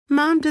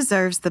Mom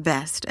deserves the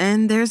best,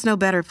 and there's no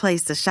better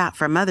place to shop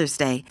for Mother's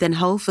Day than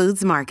Whole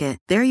Foods Market.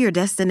 They're your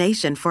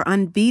destination for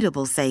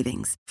unbeatable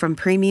savings, from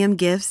premium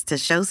gifts to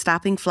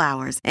show-stopping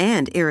flowers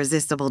and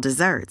irresistible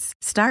desserts.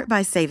 Start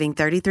by saving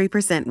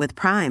 33% with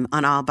Prime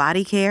on all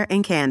body care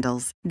and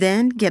candles.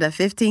 Then get a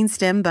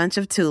 15-stem bunch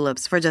of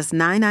tulips for just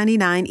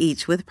 $9.99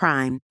 each with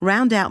Prime.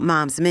 Round out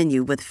Mom's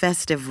menu with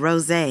festive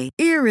rosé,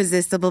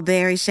 irresistible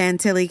berry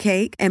chantilly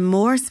cake, and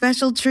more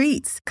special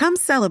treats. Come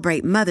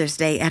celebrate Mother's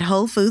Day at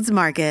Whole Foods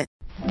Market.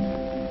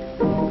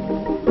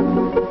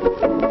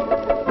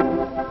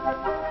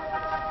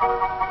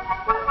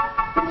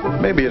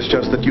 Maybe it's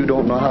just that you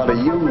don't know how to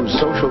use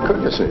social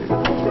courtesy.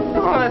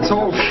 Oh, that's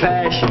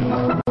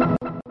old-fashioned.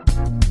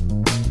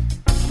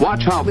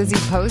 Watch how Lizzie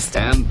Post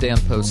and Dan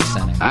Post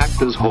Senning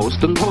act as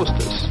host and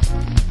hostess.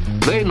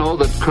 They know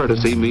that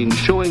courtesy means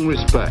showing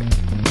respect,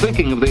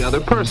 thinking of the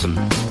other person,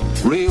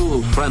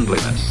 real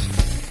friendliness.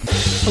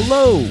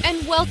 Hello!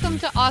 And welcome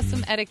to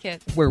Awesome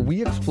Etiquette, where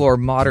we explore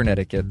modern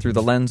etiquette through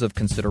the lens of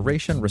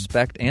consideration,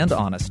 respect, and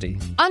honesty.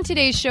 On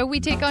today's show, we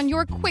take on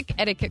your quick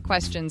etiquette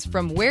questions,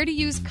 from where to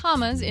use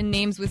commas in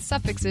names with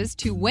suffixes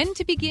to when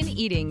to begin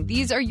eating.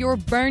 These are your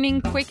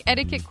burning quick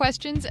etiquette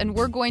questions, and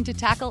we're going to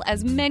tackle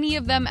as many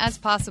of them as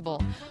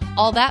possible.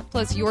 All that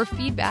plus your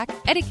feedback,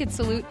 etiquette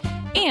salute,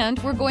 and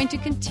we're going to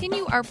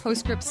continue our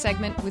postscript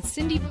segment with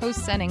Cindy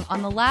Post Senning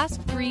on the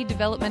last 3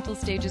 developmental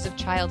stages of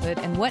childhood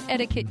and what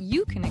etiquette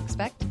you can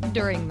expect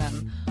during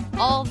them.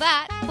 All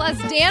that, plus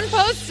Dan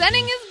Post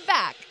Senning is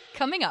back,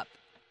 coming up.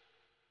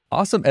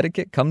 Awesome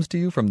Etiquette comes to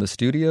you from the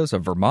studios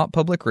of Vermont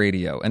Public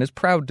Radio and is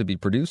proud to be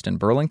produced in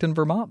Burlington,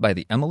 Vermont by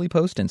the Emily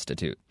Post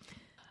Institute.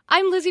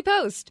 I'm Lizzie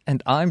Post.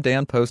 And I'm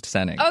Dan Post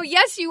Senning. Oh,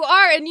 yes, you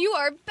are, and you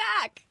are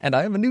back. And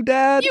I am a new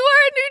dad. You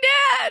are a new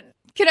dad.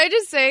 Can I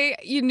just say,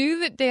 you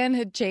knew that Dan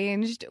had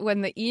changed when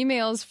the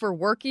emails for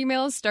work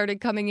emails started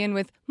coming in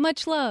with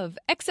much love,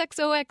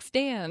 XXOX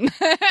Dan.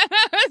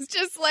 It's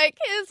just like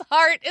his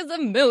heart is a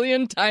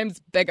million times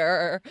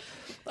bigger.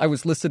 I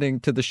was listening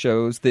to the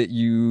shows that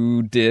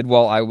you did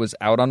while I was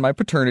out on my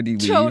paternity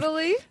leave.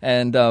 Totally.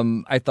 And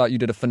I thought you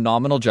did a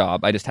phenomenal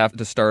job. I just have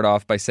to start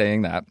off by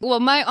saying that.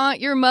 Well, my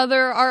aunt, your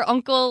mother, our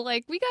uncle,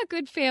 we got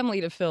good family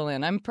to fill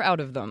in. I'm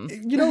proud of them.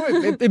 You know,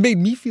 it made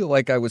me feel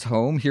like I was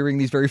home, hearing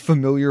these very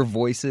familiar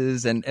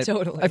voices. And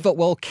totally. I felt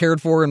well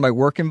cared for in my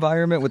work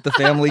environment with the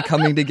family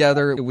coming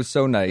together. It was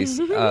so nice.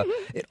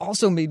 It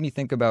also made me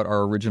think about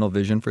our original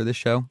vision for this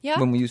show. Yeah.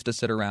 When we used to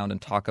sit around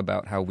and talk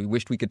about how we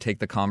wished we could take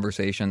the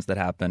conversations that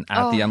happen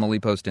at the Emily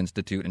Post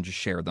Institute and just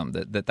share them.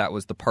 That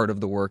was the part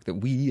of the work that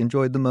we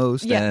enjoyed the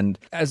most. Yeah. And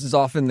as is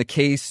often the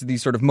case,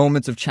 these sort of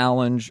moments of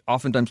challenge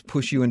oftentimes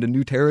push you into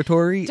new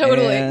territory.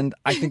 Totally. And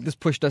I think this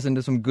pushed us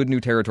into some good new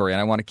territory. And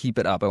I want to keep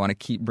it up. I want to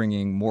keep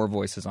bringing more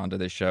voices onto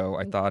this show.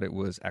 I thought it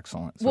was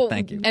excellent. So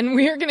thank you. And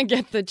we're going to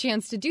get the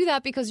chance to do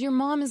that because your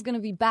mom is going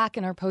to be back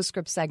in our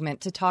postscript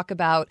segment to talk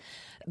about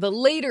the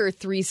later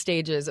 3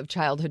 stages of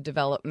childhood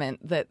development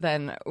that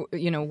then,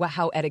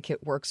 how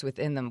etiquette works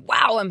within them.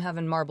 Wow, I'm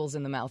having marbles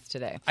in the mouth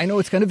today. I know,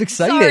 it's kind of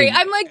exciting. Sorry,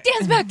 I'm like,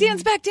 Dan's back,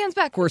 Dan's back, Dan's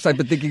back. Of course, I've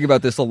been thinking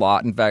about this a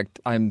lot. In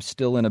fact, I'm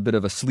still in a bit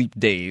of a sleep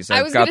daze. I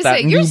I've was got gonna that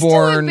say, you're still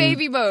in newborn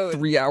baby mode.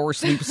 3-hour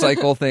sleep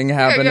cycle thing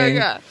happening.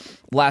 Yeah.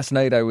 Last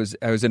night, I was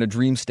in a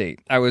dream state.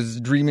 I was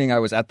dreaming I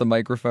was at the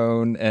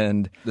microphone,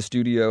 and the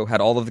studio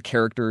had all of the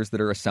characters that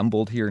are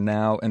assembled here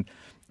now, and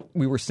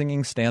we were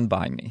singing Stand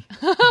By Me.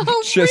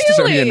 Oh, Just really?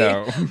 so you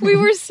know. We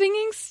were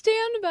singing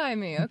Stand By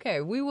Me. Okay,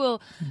 we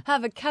will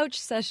have a couch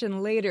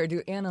session later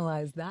to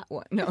analyze that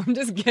one. No, I'm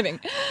just kidding.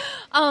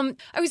 I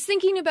was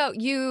thinking about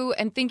you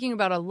and thinking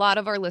about a lot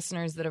of our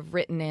listeners that have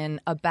written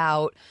in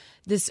about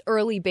this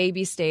early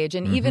baby stage,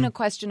 and even a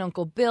question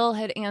Uncle Bill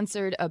had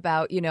answered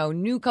about,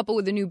 new couple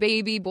with a new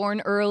baby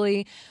born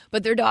early,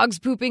 but their dog's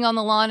pooping on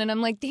the lawn. And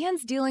I'm like,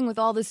 Dan's dealing with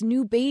all this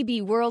new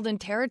baby world and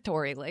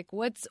territory. Like,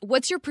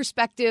 what's your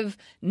perspective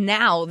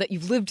now that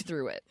you've lived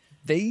through it?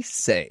 They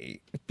say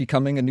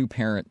becoming a new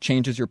parent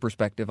changes your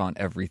perspective on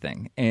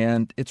everything.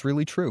 And it's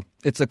really true.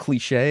 It's a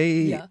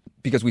cliche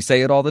because we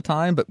say it all the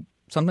time, but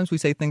sometimes we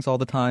say things all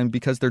the time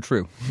because they're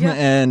true. Yeah.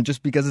 And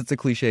just because it's a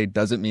cliche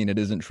doesn't mean it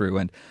isn't true.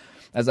 And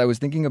as I was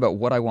thinking about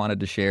what I wanted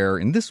to share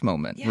in this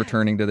moment,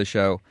 returning to the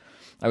show,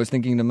 I was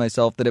thinking to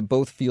myself that it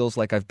both feels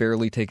like I've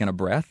barely taken a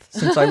breath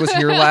since I was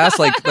here last.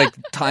 Like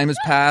time has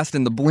passed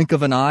in the blink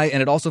of an eye.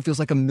 And it also feels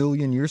like a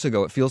million years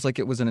ago. It feels like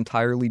it was an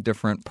entirely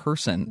different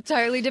person.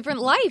 Entirely different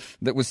life.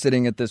 That was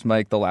sitting at this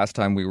mic the last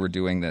time we were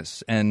doing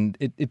this. And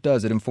it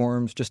does. It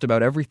informs just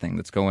about everything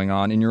that's going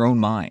on in your own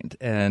mind.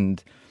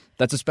 And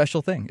that's a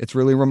special thing. It's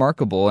really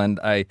remarkable. And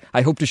I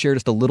hope to share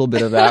just a little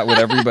bit of that with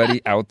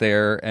everybody out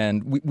there.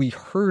 And we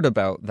heard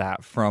about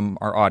that from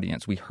our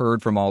audience. We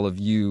heard from all of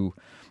you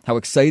how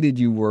excited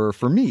you were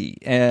for me.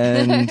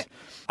 And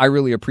I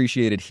really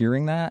appreciated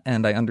hearing that.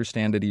 And I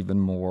understand it even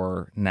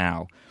more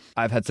now.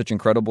 I've had such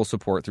incredible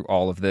support through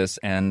all of this,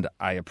 and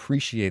I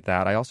appreciate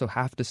that. I also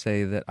have to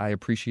say that I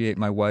appreciate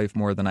my wife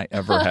more than I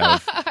ever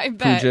have. I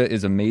bet. Pooja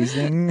is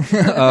amazing.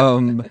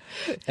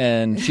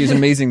 And she's an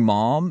amazing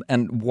mom.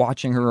 And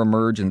watching her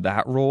emerge in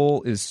that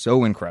role is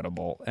so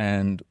incredible.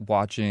 And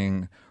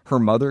watching her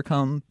mother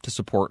come to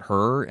support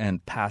her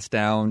and pass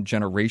down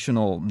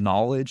generational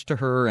knowledge to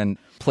her and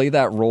play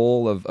that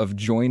role of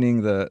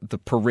joining the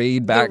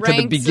parade back to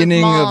the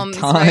beginning of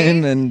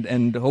time, right?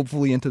 and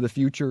hopefully into the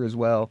future as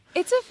well.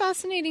 It's a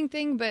fascinating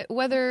thing, but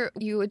whether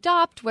you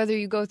adopt, whether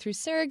you go through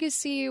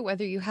surrogacy,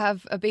 whether you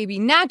have a baby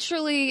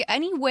naturally,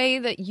 any way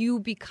that you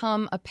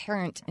become a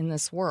parent in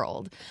this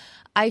world,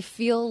 I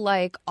feel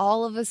like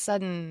all of a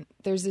sudden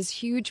there's this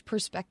huge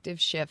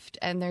perspective shift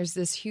and there's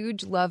this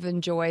huge love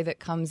and joy that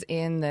comes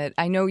in that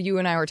I know you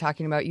and I were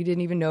talking about. You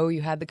didn't even know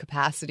you had the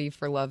capacity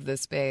for love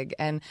this big.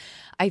 And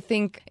I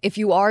think if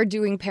you are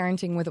doing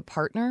parenting with a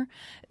partner,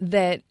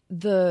 that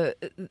the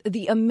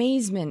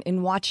amazement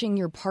in watching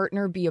your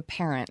partner be a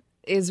parent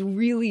is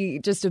really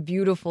just a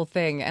beautiful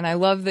thing. And I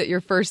love that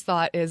your first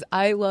thought is,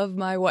 I love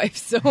my wife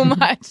so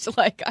much.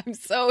 Like, I'm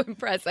so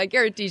impressed. I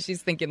guarantee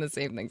she's thinking the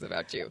same things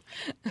about you.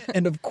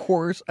 And of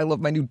course, I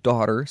love my new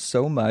daughter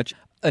so much.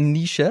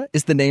 Anisha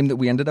is the name that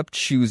we ended up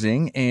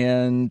choosing,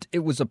 and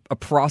it was a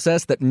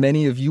process that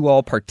many of you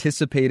all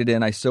participated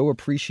in. I so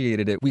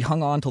appreciated it. We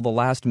hung on till the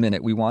last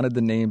minute. We wanted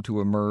the name to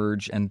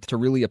emerge and to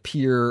really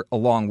appear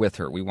along with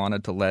her. We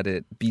wanted to let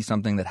it be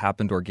something that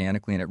happened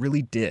organically, and it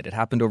really did. It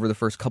happened over the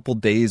first couple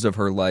days of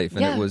her life,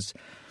 and It was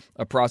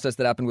a process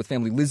that happened with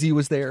family. Lizzie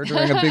was there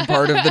during a big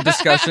part of the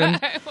discussion.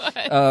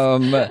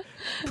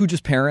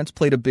 Pooja's parents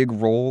played a big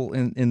role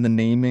in the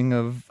naming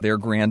of their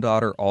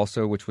granddaughter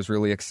also, which was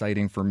really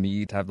exciting for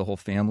me to have the whole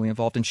family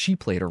involved. And she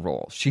played a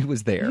role. She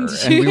was there.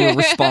 And we were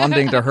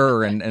responding to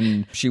her,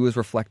 and she was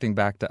reflecting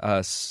back to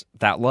us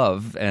that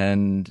love.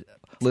 And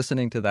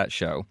listening to that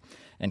show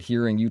and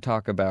hearing you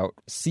talk about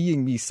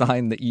seeing me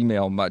sign the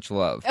email, much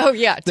love. Oh,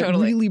 yeah, totally. That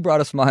really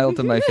brought a smile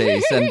to my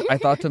face. And I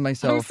thought to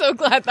myself, I'm so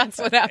glad that's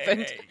what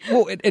happened.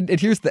 Well, and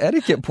here's the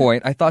etiquette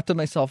point. I thought to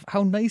myself,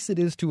 how nice it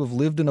is to have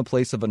lived in a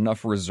place of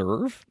enough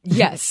reserve.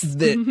 Yes.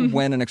 That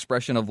when an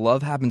expression of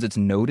love happens, it's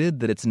noted,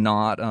 that it's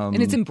not...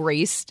 and it's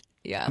embraced.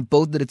 Yeah.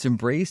 Both that it's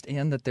embraced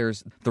and that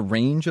there's the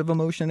range of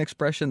emotion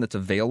expression that's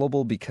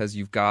available because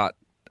you've got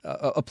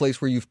a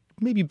place where you've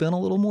maybe been a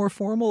little more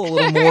formal, a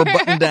little more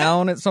buttoned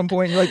down at some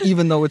point. Like,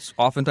 even though it's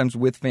oftentimes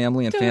with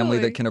family and family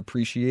that can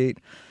appreciate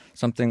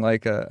something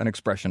like an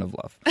expression of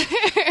love.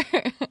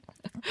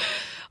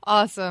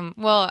 Awesome.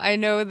 Well, I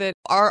know that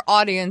our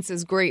audience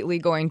is greatly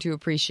going to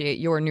appreciate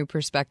your new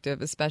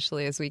perspective,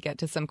 especially as we get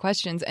to some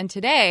questions. And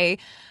today,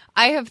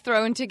 I have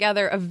thrown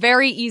together a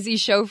very easy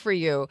show for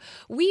you.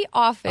 We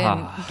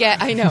often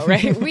get, I know,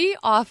 right? We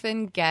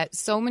often get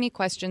so many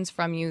questions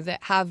from you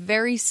that have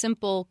very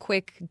simple,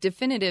 quick,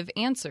 definitive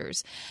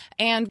answers.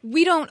 And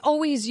we don't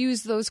always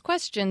use those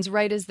questions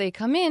right as they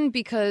come in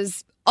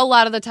because a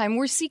lot of the time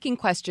we're seeking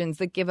questions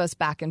that give us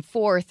back and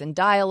forth and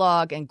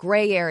dialogue and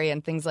gray area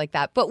and things like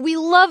that. But we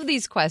love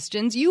these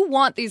questions. You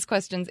want these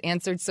questions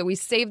answered, so we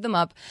save them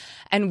up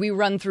and we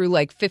run through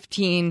like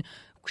 15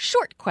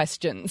 short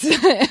questions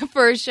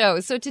for a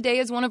show. So today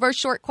is one of our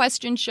short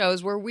question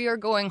shows where we are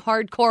going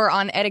hardcore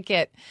on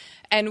etiquette.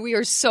 And we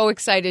are so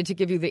excited to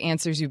give you the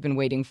answers you've been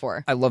waiting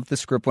for. I loved the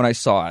script when I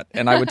saw it.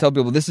 And I would tell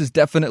people this is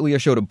definitely a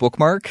show to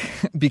bookmark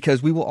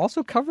because we will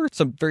also cover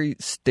some very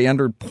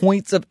standard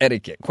points of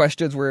etiquette,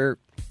 questions where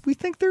we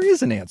think there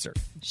is an answer.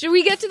 Should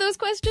we get to those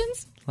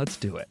questions? Let's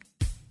do it.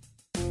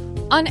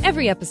 On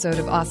every episode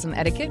of Awesome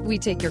Etiquette, we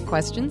take your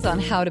questions on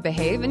how to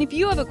behave. And if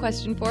you have a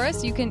question for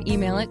us, you can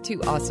email it to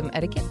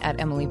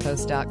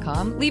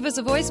awesomeetiquette@emilypost.com. Leave us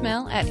a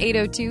voicemail at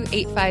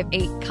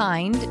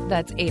 802-858-KIND.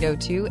 That's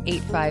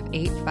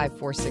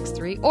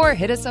 802-858-5463. Or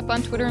hit us up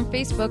on Twitter and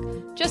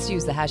Facebook. Just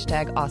use the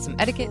hashtag Awesome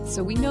Etiquette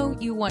so we know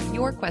you want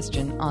your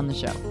question on the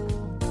show.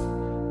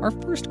 Our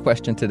first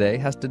question today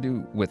has to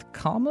do with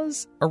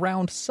commas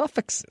around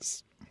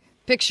suffixes.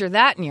 Picture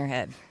that in your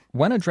head.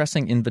 When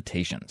addressing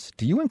invitations,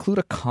 do you include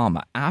a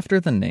comma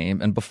after the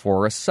name and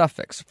before a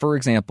suffix? For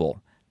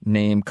example,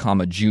 name,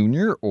 comma,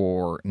 junior,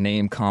 or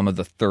name, comma,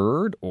 the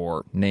third,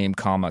 or name,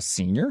 comma,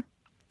 senior?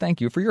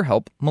 Thank you for your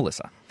help,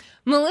 Melissa.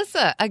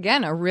 Melissa,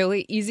 again, a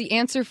really easy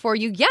answer for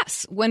you.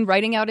 Yes, when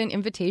writing out an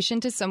invitation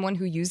to someone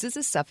who uses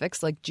a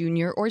suffix like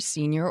junior or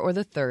senior or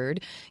the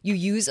third, you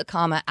use a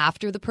comma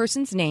after the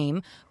person's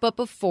name, but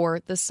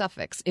before the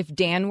suffix. If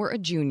Dan were a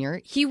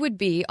junior, he would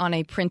be on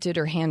a printed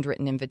or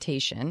handwritten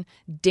invitation.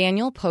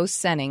 Daniel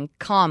Post-Senning,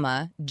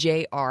 comma,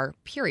 JR,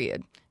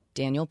 period.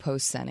 Daniel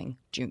Post-Senning,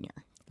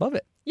 Jr. Love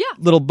it. Yeah.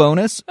 Little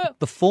bonus,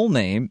 the full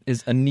name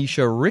is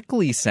Anisha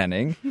Rickley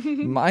Senning.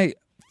 My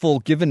full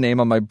given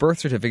name on my birth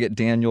certificate,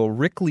 Daniel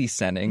Rickley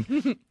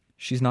Senning.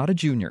 She's not a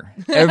junior.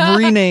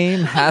 Every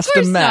name has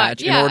to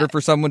match in order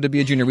for someone to be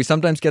a junior. We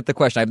sometimes get the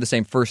question, I have the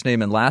same first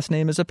name and last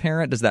name as a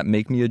parent. Does that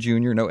make me a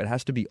junior? No, it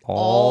has to be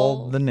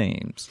all the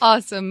names.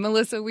 Awesome.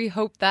 Melissa, we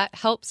hope that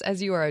helps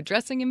as you are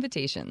addressing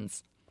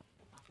invitations.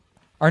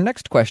 Our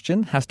next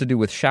question has to do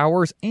with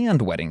showers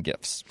and wedding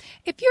gifts.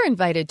 If you're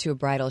invited to a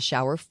bridal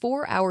shower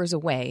 4 hours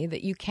away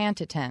that you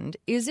can't attend,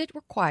 is it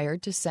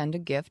required to send a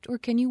gift, or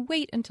can you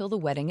wait until the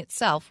wedding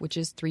itself, which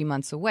is 3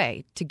 months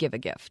away, to give a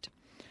gift?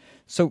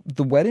 So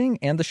the wedding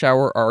and the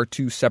shower are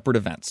two separate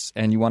events,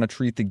 and you want to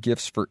treat the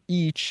gifts for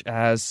each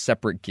as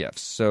separate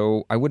gifts.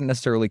 So I wouldn't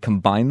necessarily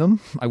combine them.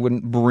 I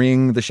wouldn't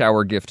bring the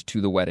shower gift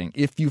to the wedding.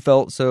 If you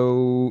felt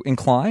so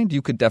inclined,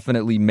 you could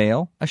definitely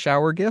mail a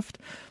shower gift.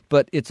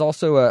 But it's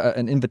also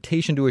an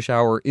invitation to a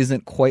shower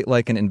isn't quite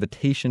like an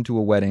invitation to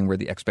a wedding, where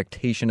the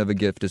expectation of a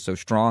gift is so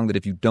strong that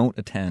if you don't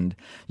attend,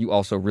 you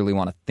also really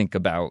want to think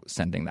about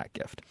sending that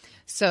gift.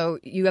 So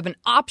you have an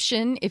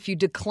option if you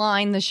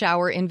decline the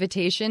shower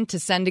invitation to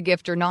send a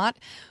gift or not.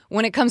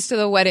 When it comes to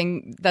the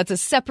wedding, that's a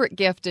separate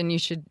gift, and you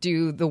should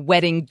do the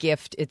wedding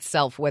gift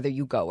itself, whether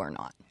you go or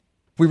not.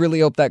 We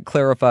really hope that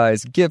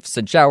clarifies gifts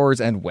and showers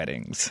and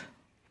weddings.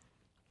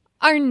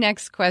 Our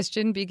next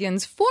question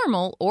begins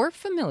formal or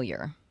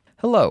familiar.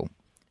 Hello.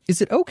 Is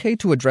it okay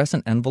to address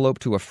an envelope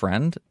to a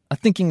friend, a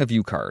thinking of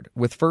you card,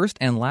 with first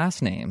and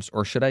last names,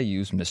 or should I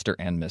use Mr.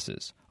 and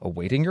Mrs.?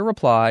 Awaiting your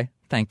reply.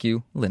 Thank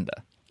you,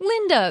 Linda.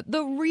 Linda,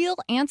 the real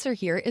answer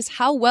here is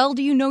how well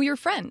do you know your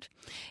friend?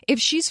 If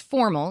she's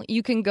formal,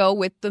 you can go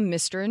with the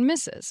Mr. and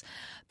Mrs.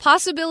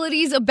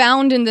 Possibilities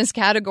abound in this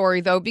category,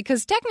 though,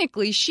 because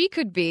technically she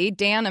could be,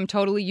 Dan, I'm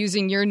totally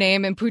using your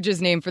name and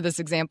Pooja's name for this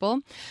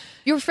example.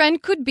 Your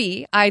friend could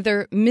be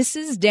either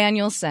Mrs.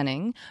 Daniel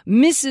Senning,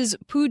 Mrs.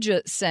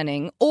 Pooja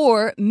Senning,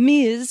 or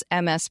Ms.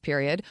 MS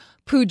period,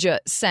 Pooja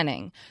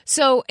Senning.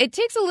 So it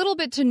takes a little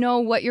bit to know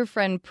what your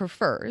friend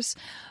prefers.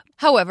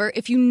 However,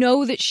 if you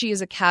know that she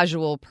is a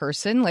casual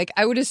person, like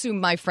I would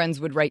assume my friends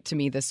would write to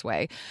me this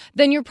way,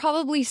 then you're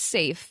probably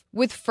safe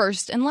with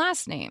first and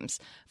last names.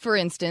 For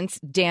instance,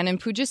 Dan and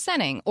Pooja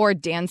Senning, or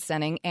Dan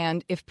Senning,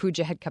 and if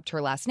Pooja had kept her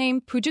last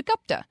name, Pooja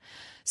Gupta.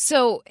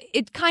 So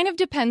it kind of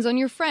depends on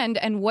your friend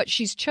and what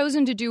she's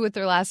chosen to do with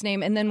their last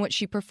name, and then what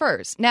she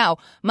prefers. Now,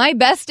 my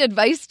best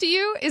advice to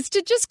you is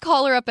to just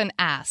call her up and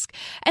ask.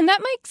 And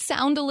that might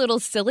sound a little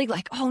silly,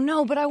 like, oh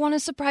no, but I want to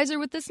surprise her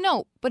with this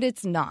note. But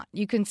it's not.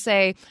 You can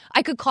say,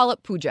 I could call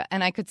up Pooja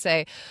and I could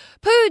say,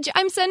 Pooj,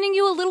 I'm sending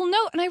you a little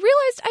note. And I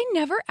realized I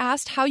never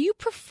asked how you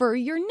prefer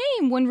your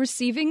name when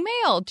receiving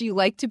mail. Do you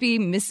like to be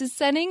Mrs.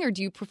 Senning, or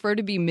do you prefer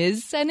to be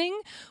Ms. Senning?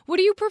 What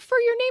do you prefer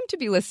your name to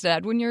be listed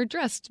at when you're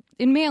addressed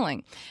in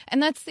mailing?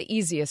 And that's the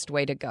easiest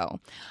way to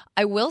go.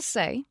 I will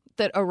say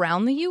that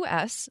around the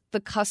U.S., the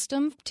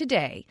custom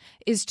today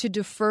is to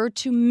defer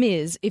to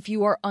Ms. if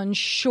you are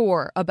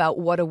unsure about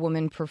what a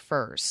woman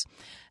prefers.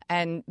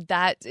 And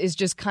that is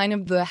just kind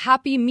of the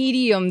happy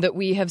medium that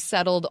we have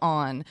settled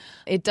on.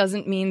 It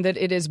doesn't mean that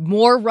it is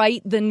more right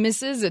than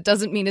Mrs. It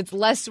doesn't mean it's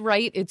less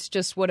right. It's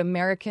just what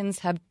Americans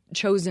have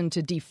chosen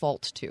to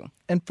default to.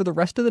 And for the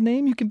rest of the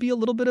name, you can be a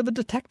little bit of a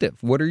detective.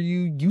 What are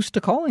you used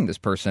to calling this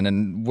person,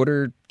 and what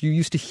are you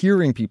used to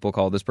hearing people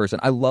call this person?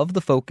 I love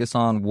the focus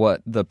on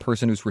what the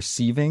person who's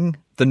receiving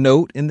the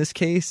note in this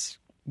case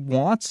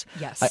wants.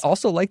 Yes. I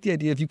also like the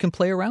idea if you can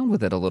play around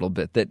with it a little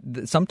bit, that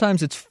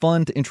sometimes it's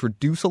fun to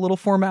introduce a little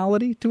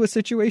formality to a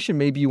situation.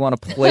 Maybe you want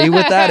to play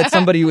with that. It's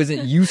somebody who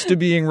isn't used to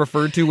being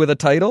referred to with a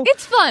title.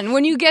 It's fun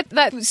when you get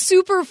that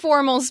super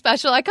formal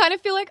special. I kind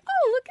of feel like,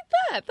 oh, look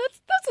at that.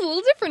 That's a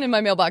little different in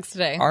my mailbox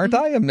today. Aren't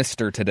I a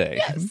Mr. today?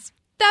 Yes.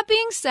 That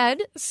being said,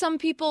 some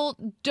people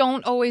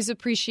don't always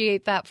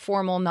appreciate that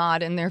formal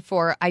nod, and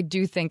therefore I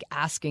do think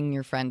asking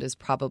your friend is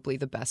probably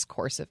the best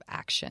course of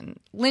action.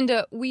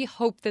 Linda, we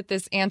hope that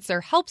this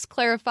answer helps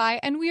clarify,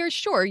 and we are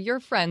sure your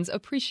friends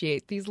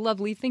appreciate these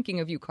lovely thinking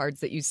of you cards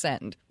that you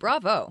send.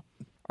 Bravo.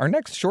 Our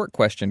next short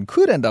question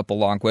could end up a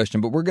long question,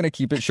 but we're going to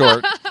keep it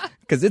short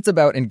because it's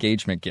about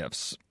engagement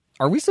gifts.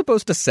 Are we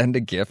supposed to send a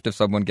gift if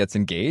someone gets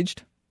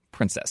engaged?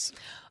 Princess.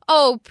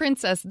 Oh,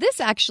 Princess,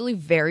 this actually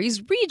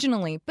varies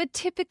regionally, but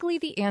typically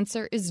the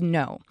answer is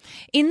no.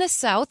 In the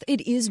South, it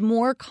is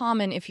more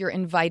common if you're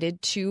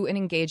invited to an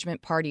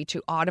engagement party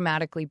to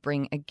automatically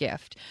bring a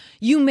gift.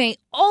 You may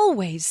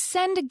always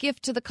send a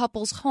gift to the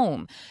couple's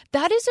home.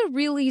 That is a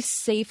really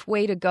safe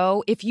way to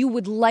go if you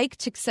would like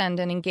to send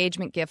an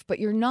engagement gift, but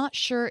you're not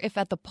sure if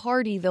at the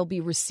party they'll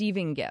be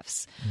receiving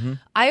gifts. Mm-hmm.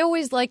 I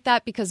always like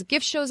that because a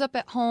gift shows up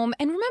at home.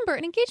 And remember,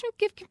 an engagement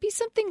gift can be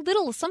something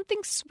little,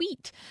 something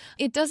sweet.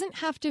 It doesn't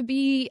have to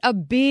be a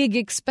big,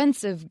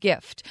 expensive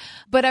gift.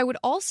 But I would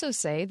also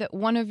say that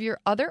one of your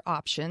other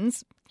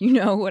options, you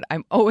know what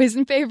I'm always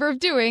in favor of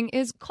doing,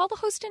 is call the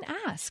host and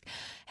ask.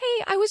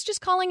 Hey, I was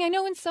just calling. I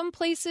know in some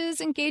places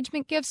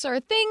engagement gifts are a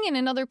thing and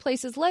in other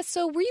places less.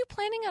 So were you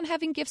planning on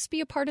having gifts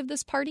be a part of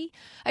this party?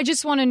 I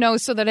just want to know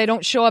so that I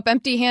don't show up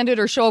empty-handed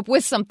or show up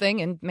with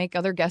something and make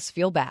other guests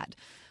feel bad.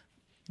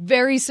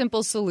 Very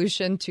simple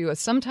solution to a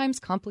sometimes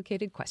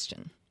complicated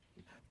question.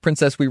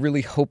 Princess, we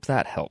really hope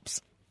that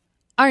helps.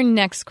 Our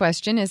next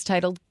question is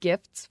titled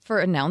Gifts for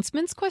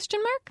Announcements?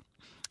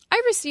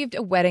 I received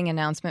a wedding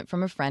announcement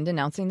from a friend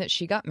announcing that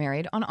she got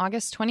married on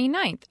August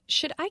 29th.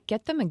 Should I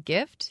get them a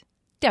gift?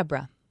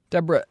 Deborah.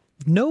 Deborah,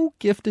 no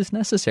gift is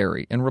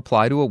necessary in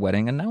reply to a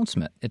wedding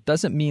announcement. It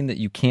doesn't mean that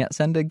you can't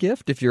send a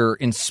gift if you're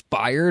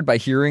inspired by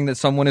hearing that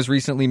someone is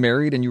recently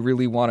married and you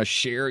really want to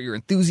share your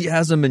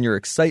enthusiasm and your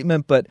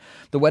excitement. But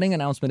the wedding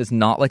announcement is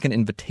not like an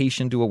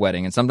invitation to a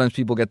wedding. And sometimes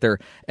people get their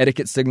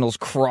etiquette signals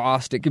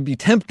crossed. It can be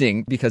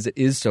tempting because it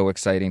is so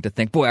exciting to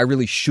think, boy, I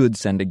really should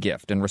send a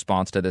gift in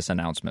response to this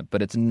announcement.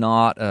 But it's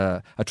not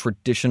a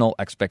traditional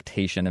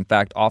expectation. In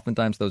fact,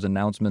 oftentimes those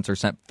announcements are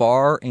sent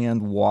far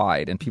and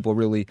wide, and people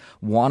really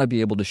want to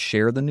be able to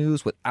share the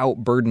news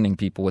without burdening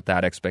people with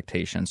that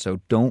expectation. So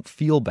don't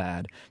feel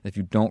bad if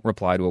you don't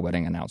reply to a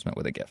wedding announcement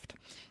with a gift.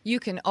 You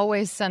can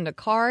always send a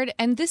card,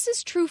 and this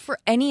is true for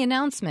any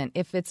announcement.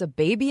 If it's a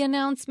baby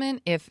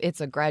announcement, if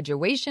it's a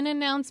graduation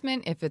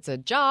announcement, if it's a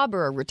job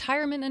or a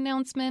retirement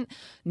announcement,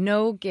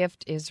 no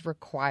gift is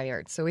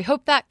required. So we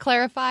hope that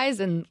clarifies,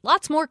 and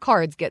lots more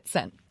cards get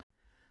sent.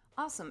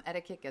 Awesome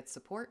Etiquette gets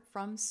support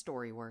from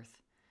Storyworth.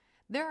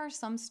 There are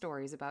some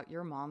stories about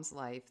your mom's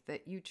life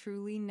that you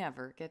truly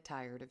never get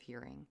tired of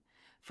hearing.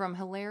 From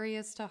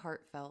hilarious to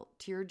heartfelt,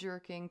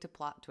 tear-jerking to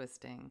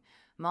plot-twisting,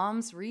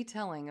 Mom's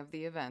retelling of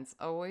the events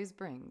always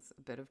brings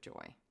a bit of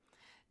joy.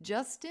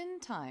 Just in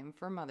time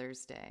for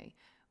Mother's Day,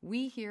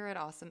 we here at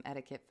Awesome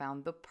Etiquette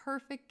found the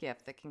perfect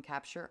gift that can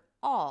capture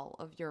all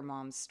of your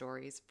mom's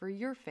stories for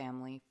your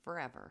family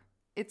forever.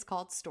 It's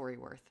called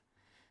Storyworth.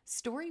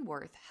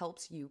 Storyworth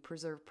helps you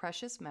preserve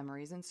precious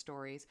memories and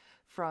stories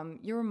from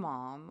your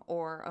mom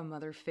or a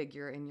mother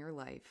figure in your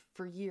life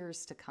for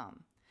years to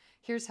come.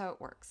 Here's how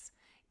it works.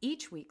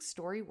 Each week,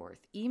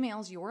 Storyworth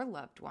emails your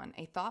loved one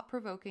a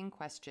thought-provoking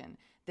question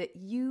that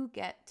you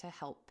get to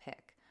help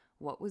pick.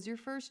 What was your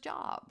first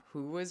job?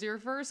 Who was your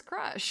first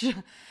crush?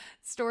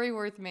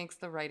 Storyworth makes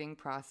the writing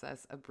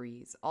process a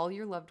breeze. All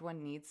your loved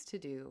one needs to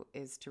do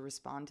is to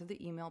respond to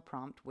the email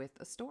prompt with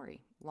a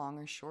story. Long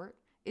or short,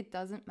 it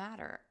doesn't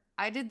matter.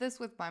 I did this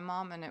with my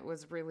mom, and it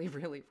was really,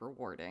 really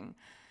rewarding.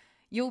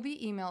 You'll be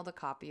emailed a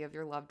copy of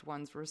your loved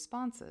one's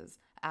responses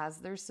as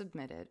they're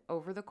submitted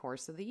over the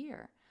course of the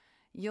year.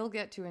 You'll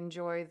get to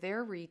enjoy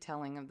their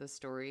retelling of the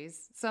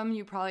stories, some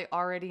you probably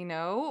already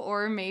know,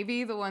 or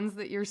maybe the ones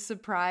that you're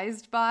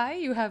surprised by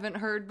you haven't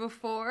heard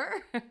before.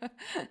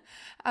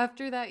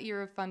 After that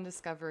year of fun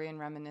discovery and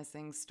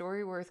reminiscing,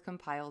 Storyworth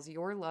compiles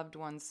your loved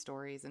one's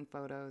stories and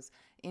photos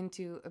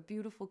into a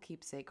beautiful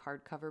keepsake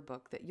hardcover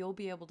book that you'll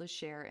be able to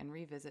share and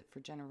revisit for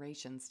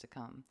generations to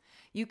come.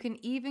 You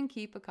can even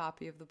keep a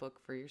copy of the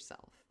book for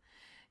yourself.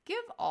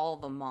 Give all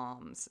the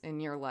moms in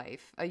your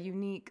life a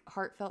unique,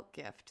 heartfelt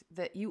gift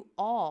that you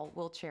all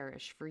will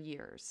cherish for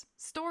years.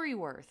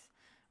 Storyworth.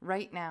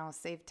 Right now,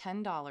 save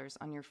 $10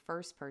 on your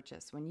first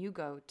purchase when you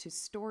go to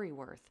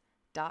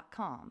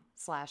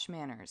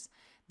storyworth.com/manners.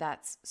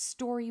 That's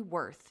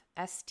Storyworth,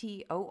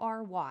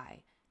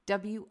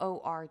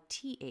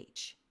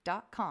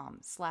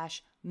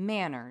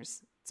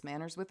 STORYWORTH.com/manners. It's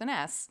manners with an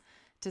S,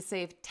 to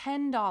save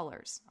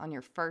 $10 on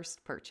your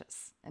first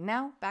purchase. And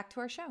now, back to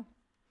our show.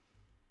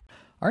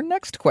 Our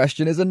next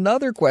question is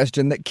another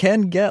question that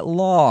can get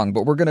long,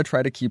 but we're going to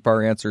try to keep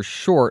our answers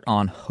short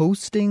on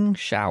hosting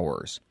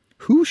showers.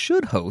 Who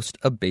should host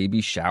a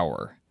baby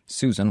shower?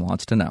 Susan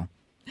wants to know.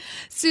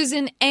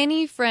 Susan,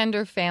 any friend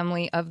or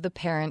family of the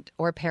parent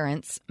or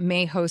parents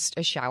may host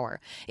a shower.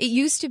 It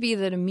used to be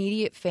that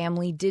immediate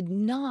family did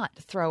not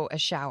throw a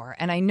shower.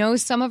 And I know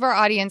some of our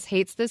audience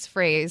hates this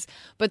phrase,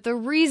 but the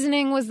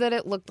reasoning was that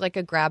it looked like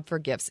a grab for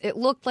gifts. It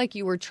looked like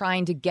you were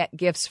trying to get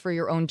gifts for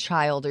your own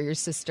child or your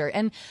sister.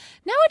 And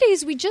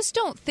nowadays, we just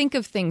don't think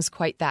of things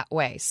quite that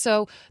way.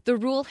 So the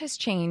rule has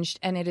changed,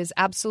 and it is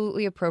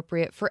absolutely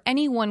appropriate for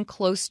anyone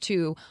close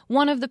to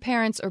one of the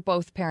parents or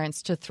both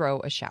parents to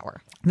throw a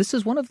shower. This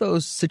is one of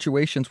those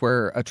situations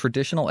where a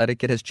traditional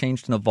etiquette has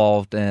changed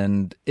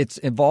and it's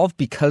evolved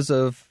because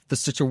of the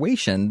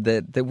situation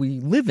that we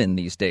live in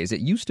these days.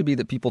 It used to be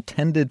that people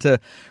tended to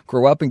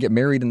grow up and get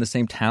married in the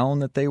same town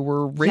that they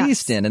were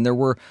raised in, and there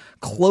were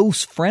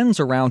close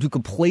friends around who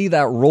could play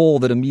that role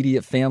that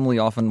immediate family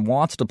often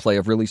wants to play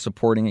of really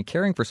supporting and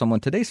caring for someone.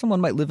 Today, someone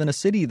might live in a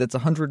city that's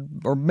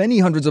 100 or many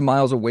hundreds of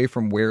miles away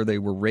from where they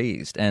were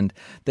raised, and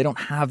they don't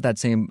have that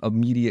same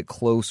immediate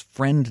close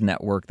friend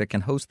network that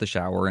can host the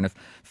shower. And if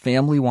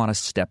family want to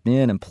step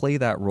in and play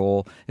that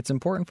role, it's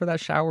important for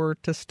that shower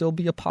to still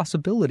be a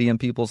possibility in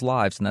people's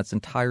lives, and that's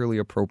entirely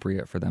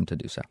appropriate for them to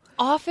do so.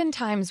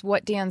 Oftentimes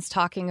what Dan's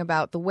talking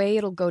about, the way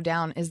it'll go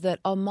down is that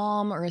a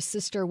mom or a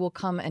sister will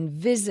come and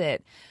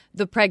visit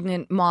the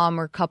pregnant mom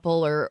or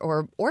couple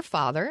or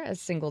father,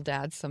 as single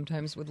dads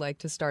sometimes would like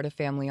to start a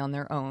family on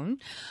their own.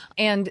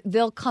 And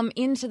they'll come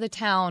into the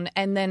town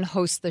and then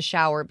host the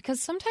shower,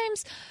 because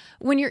sometimes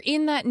when you're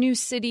in that new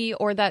city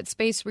or that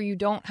space where you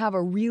don't have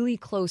a really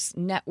close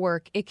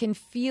network, it can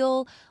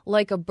feel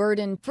like a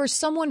burden for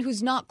someone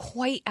who's not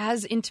quite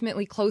as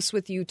intimately close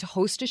with you to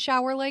host a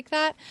shower like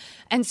that.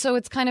 And so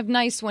it's kind of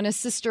nice when a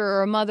sister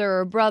or a mother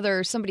or a brother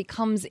or somebody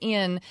comes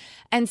in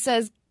and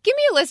says, Give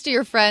me a list of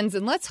your friends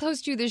and let's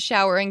host you this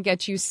shower and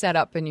get you set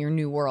up in your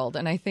new world.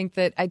 And I think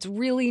that it's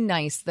really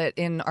nice that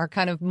in our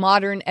kind of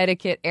modern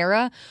etiquette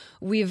era,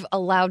 we've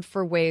allowed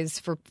for ways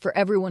for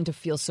everyone to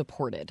feel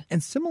supported.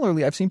 And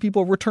similarly, I've seen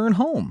people return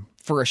home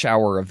for a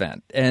shower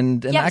event.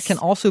 And Yes. that can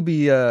also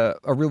be a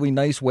really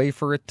nice way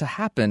for it to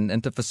happen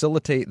and to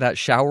facilitate that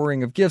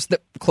showering of gifts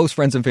that close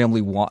friends and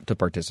family want to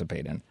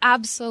participate in.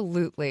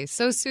 Absolutely.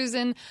 So,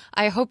 Susan,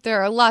 I hope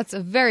there are lots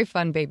of very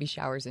fun baby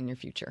showers in your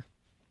future.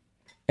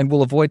 And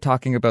we'll avoid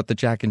talking about the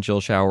Jack and Jill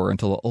shower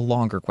until a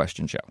longer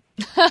question show.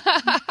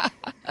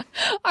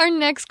 Our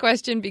next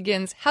question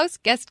begins, house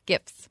guest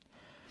gifts.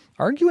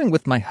 Arguing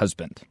with my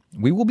husband.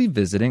 We will be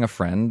visiting a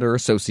friend or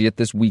associate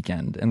this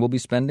weekend and we'll be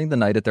spending the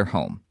night at their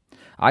home.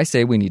 I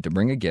say we need to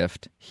bring a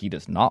gift. He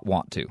does not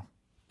want to.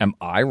 Am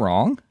I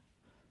wrong?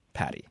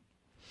 Patty.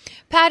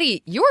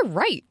 Patty, you're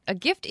right. A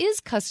gift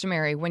is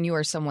customary when you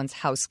are someone's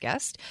house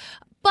guest.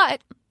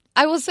 But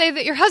I will say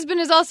that your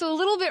husband is also a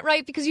little bit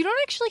right because you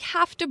don't actually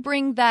have to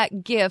bring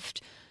that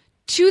gift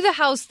to the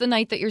house the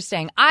night that you're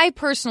staying. I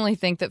personally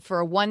think that for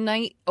a one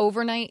night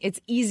overnight, it's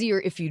easier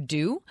if you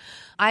do.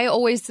 I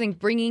always think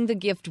bringing the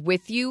gift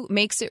with you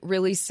makes it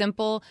really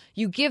simple.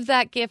 You give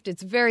that gift.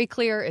 It's very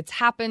clear. It's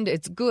happened.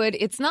 It's good.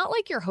 It's not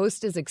like your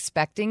host is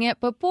expecting it,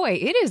 but boy,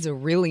 it is a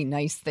really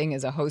nice thing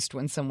as a host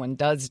when someone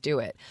does do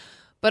it.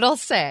 But I'll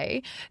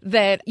say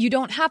that you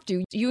don't have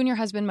to. You and your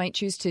husband might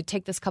choose to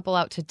take this couple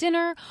out to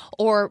dinner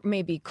or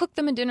maybe cook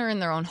them a dinner in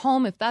their own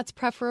home if that's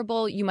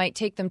preferable. You might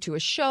take them to a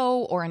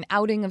show or an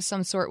outing of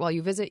some sort while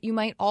you visit. You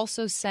might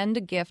also send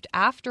a gift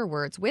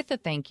afterwards with a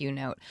thank you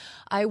note.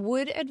 I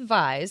would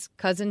advise,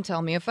 cousin,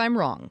 tell me if I'm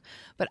wrong,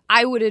 but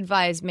I would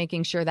advise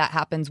making sure that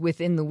happens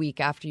within the week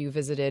after you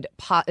visited,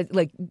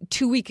 like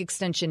 2-week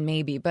extension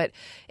maybe. But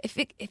if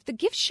the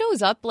gift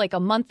shows up like a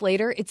month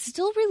later, it's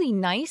still really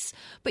nice,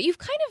 but you've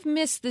kind of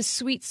missed this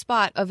sweet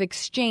spot of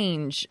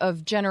exchange,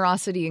 of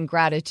generosity and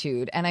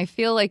gratitude. And I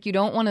feel like you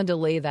don't want to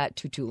delay that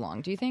too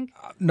long. Do you think?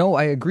 No,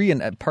 I agree.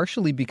 And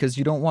partially because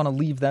you don't want to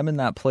leave them in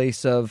that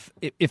place of,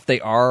 if they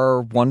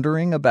are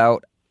wondering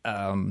about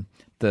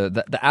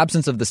the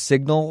absence of the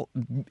signal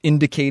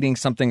indicating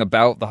something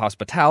about the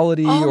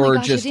hospitality or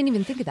gosh, just I didn't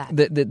even think of that.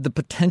 The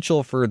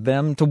potential for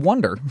them to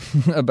wonder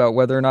about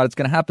whether or not it's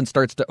going to happen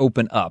starts to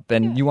open up.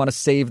 And you want to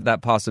save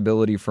that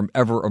possibility from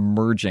ever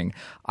emerging.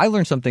 I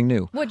learned something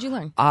new. What'd you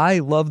learn? I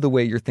love the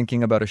way you're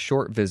thinking about a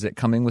short visit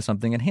coming with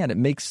something in hand. It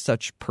makes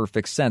such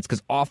perfect sense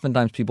because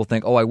oftentimes people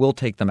think, oh, I will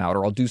take them out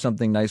or I'll do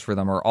something nice for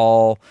them or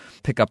I'll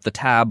pick up the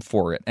tab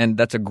for it. And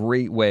that's a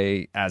great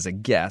way as a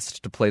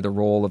guest to play the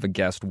role of a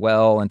guest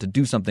well and to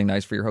do something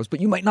nice for your host, but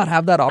you might not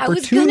have that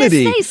opportunity. I was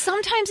going to say,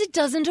 sometimes it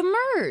doesn't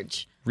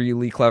emerge.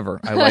 Really clever.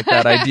 I like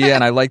that idea,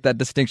 and I like that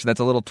distinction. That's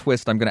a little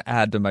twist I'm going to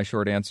add to my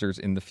short answers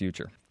in the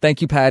future.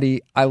 Thank you, Patty.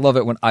 I love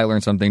it when I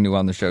learn something new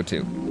on the show,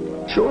 too.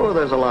 Sure,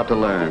 there's a lot to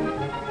learn,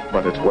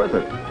 but it's worth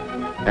it.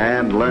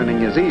 And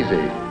learning is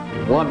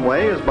easy. One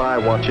way is by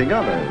watching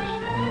others.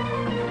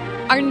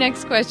 Our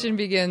next question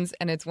begins,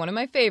 and it's one of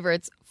my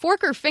favorites,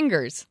 fork or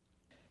fingers?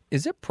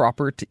 Is it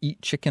proper to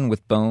eat chicken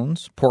with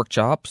bones, pork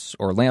chops,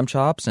 or lamb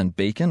chops and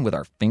bacon with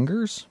our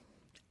fingers?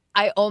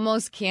 I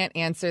almost can't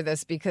answer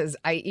this because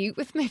I eat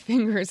with my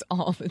fingers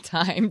all the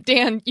time.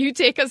 Dan, you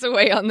take us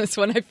away on this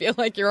one. I feel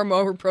like you're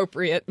more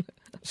appropriate.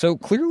 So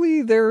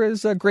clearly there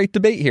is a great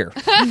debate here.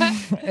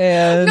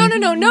 And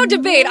no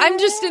debate. I'm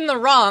just in the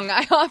wrong.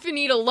 I often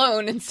eat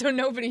alone, and so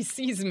nobody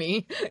sees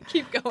me.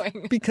 Keep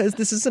going. Because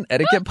this is an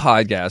etiquette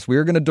podcast, we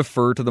are going to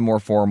defer to the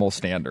more formal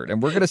standard.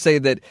 And we're going to say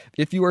that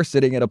if you are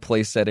sitting at a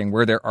place setting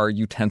where there are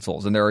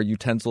utensils, and there are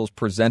utensils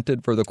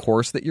presented for the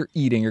course that you're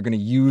eating, you're going to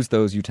use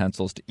those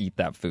utensils to eat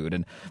that food.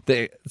 And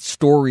the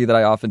story that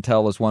I often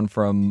tell is one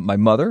from my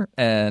mother,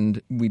 and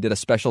we did a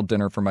special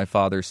dinner for my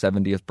father's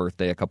 70th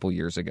birthday a couple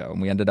years ago.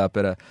 And we ended up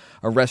at a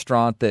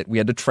restaurant that we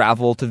had to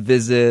travel to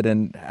visit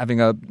and having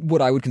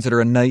what I would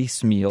consider a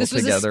nice meal together as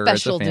a family. This was a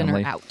special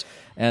dinner out.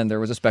 And there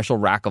was a special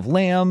rack of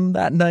lamb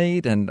that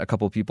night, and a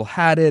couple of people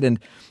had it. And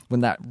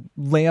when that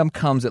lamb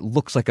comes, it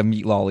looks like a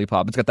meat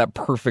lollipop. It's got that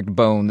perfect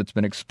bone that's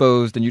been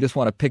exposed, and you just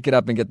want to pick it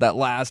up and get that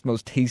last,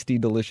 most tasty,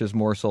 delicious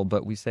morsel.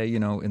 But we say,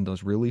 in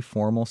those really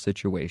formal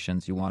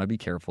situations, you want to be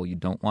careful. You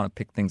don't want to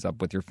pick things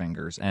up with your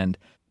fingers. And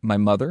my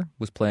mother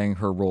was playing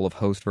her role of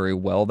host very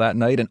well that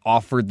night and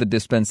offered the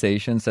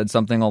dispensation, said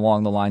something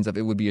along the lines of,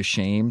 it would be a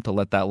shame to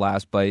let that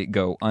last bite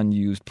go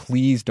unused.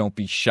 Please don't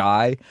be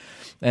shy.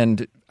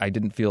 And I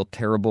didn't feel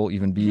terrible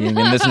even being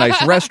in this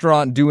nice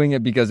restaurant doing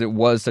it because it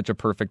was such a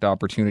perfect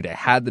opportunity. I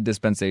had the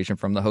dispensation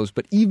from the host,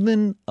 but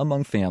even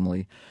among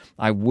family,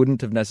 I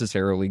wouldn't have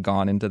necessarily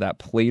gone into that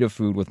plate of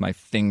food with my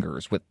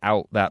fingers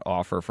without that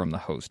offer from the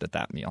host at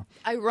that meal.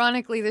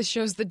 Ironically, this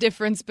shows the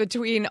difference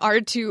between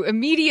our two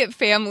immediate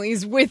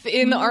families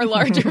within our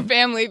larger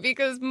family,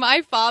 because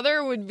my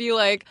father would be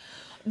like,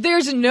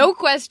 there's no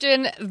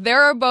question.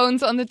 There are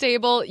bones on the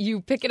table. You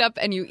pick it up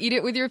and you eat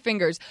it with your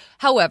fingers.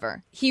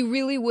 However, he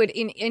really would,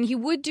 and he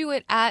would do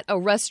it at a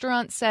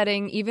restaurant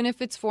setting, even if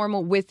it's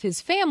formal with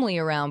his family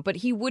around, but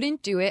he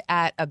wouldn't do it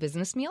at a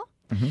business meal.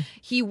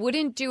 He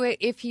wouldn't do it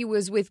if he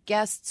was with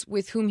guests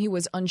with whom he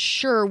was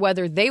unsure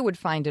whether they would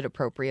find it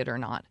appropriate or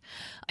not.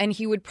 And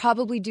he would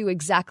probably do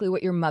exactly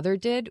what your mother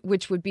did,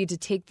 which would be to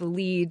take the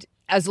lead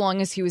as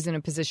long as he was in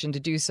a position to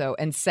do so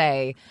and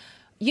say,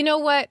 you know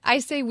what, I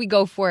say we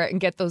go for it and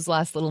get those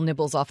last little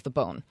nibbles off the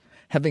bone.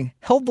 Having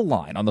held the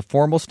line on the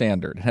formal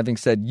standard, having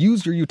said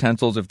use your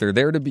utensils if they're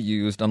there to be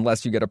used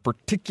unless you get a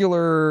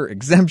particular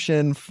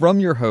exemption from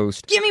your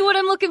host. Give me what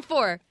I'm looking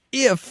for.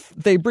 If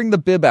they bring the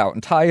bib out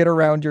and tie it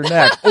around your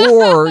neck,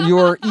 or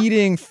you're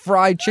eating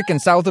fried chicken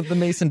south of the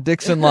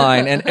Mason-Dixon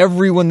line and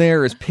everyone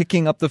there is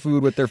picking up the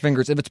food with their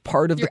fingers, if it's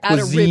part of the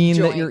cuisine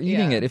that you're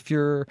eating it, if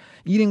you're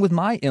eating with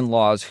my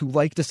in-laws who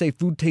like to say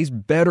food tastes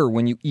better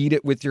when you eat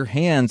it with your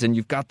hands and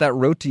you've got that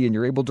roti and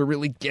you're able to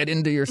really get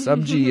into your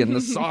sabji and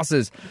the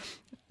sauces,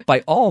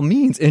 by all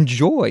means,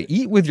 enjoy.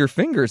 Eat with your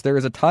fingers. There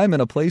is a time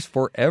and a place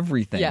for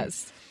everything.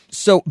 Yes.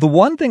 So the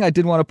one thing I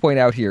did want to point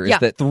out here is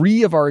that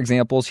 3 of our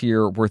examples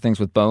here were things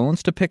with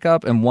bones to pick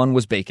up, and 1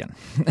 was bacon.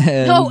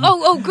 And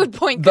good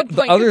point.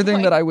 The other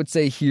thing that I would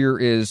say here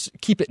is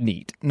keep it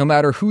neat. No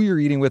matter who you're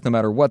eating with, no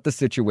matter what the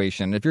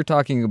situation. If you're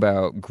talking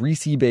about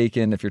greasy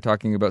bacon, if you're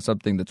talking about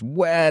something that's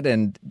wet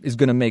and is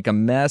going to make a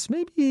mess,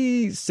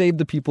 maybe save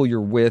the people you're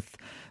with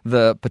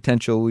the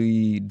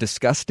potentially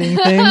disgusting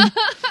thing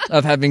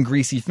of having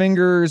greasy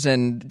fingers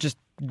and just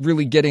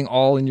really getting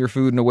all in your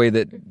food in a way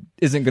that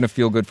isn't going to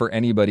feel good for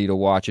anybody to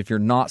watch if you're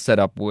not set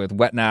up with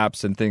wet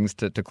naps and things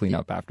to clean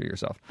up after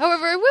yourself.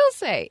 However, I will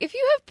say, if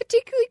you have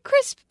particularly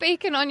crisp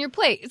bacon on your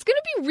plate, it's going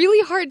to be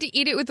really hard to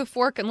eat it with a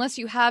fork unless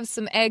you have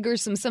some egg or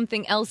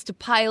something else to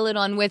pile it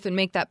on with and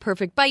make that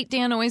perfect bite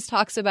Dan always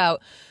talks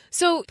about.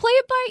 So play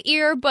it by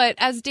ear, but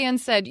as Dan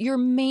said, your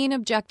main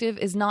objective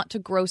is not to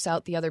gross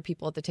out the other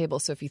people at the table.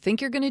 So if you think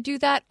you're going to do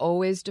that,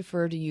 always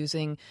defer to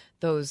using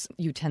those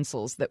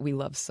utensils that we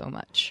love so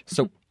much.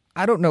 So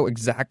I don't know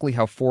exactly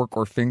how fork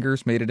or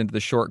fingers made it into the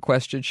short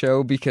question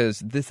show because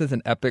this is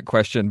an epic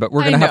question, but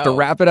we're going to have to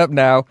wrap it up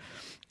now.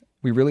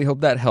 We really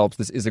hope that helps.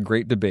 This is a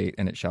great debate,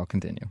 and it shall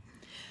continue.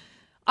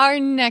 Our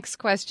next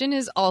question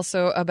is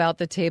also about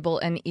the table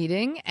and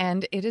eating,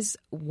 and it is,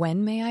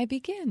 when may I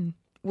begin?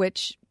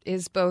 Which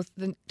is both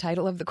the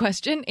title of the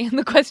question and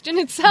the question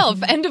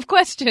itself. End of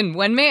question.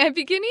 When may I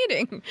begin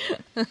eating?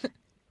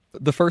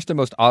 The first and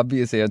most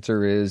obvious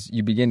answer is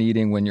you begin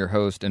eating when your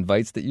host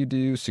invites that you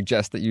do,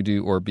 suggests that you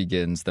do, or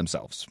begins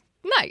themselves.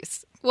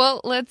 Nice.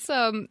 Well, let's,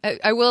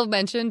 I will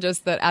mention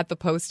just that at the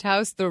Post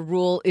House, the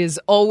rule is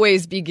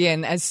always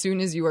begin as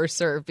soon as you are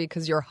served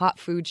because your hot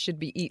food should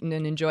be eaten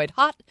and enjoyed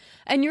hot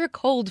and your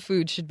cold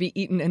food should be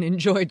eaten and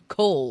enjoyed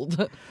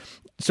cold.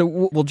 So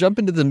we'll jump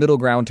into the middle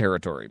ground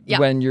territory. Yeah.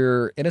 When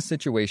you're in a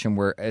situation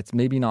where it's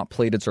maybe not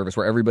plated service,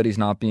 where everybody's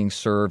not being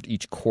served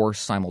each course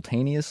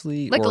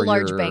simultaneously. Like or a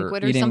large you're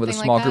banquet or eating something with a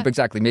small like group. that?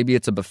 Exactly. Maybe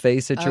it's a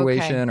buffet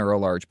situation or a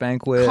large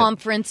banquet.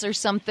 Conference or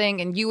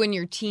something, and you and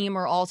your team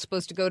are all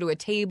supposed to go to a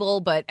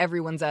table, but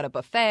everyone's at a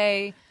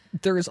buffet.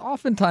 There is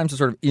oftentimes a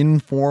sort of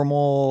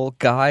informal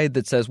guide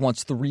that says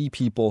once 3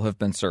 people have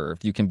been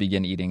served, you can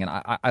begin eating. And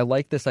I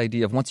like this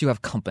idea of once you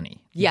have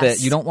company. Yes.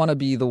 That you don't want to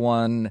be the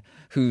one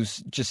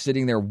who's just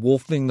sitting there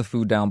wolfing the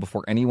food down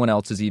before anyone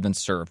else is even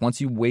served. Once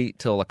you wait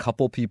till a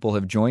couple people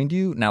have joined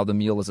you, now the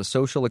meal is a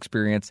social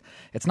experience.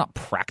 It's not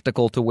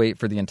practical to wait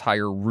for the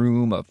entire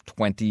room of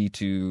 20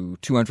 to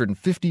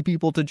 250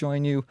 people to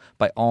join you.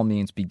 By all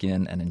means,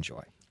 begin and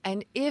enjoy.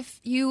 And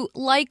if you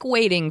like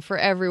waiting for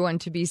everyone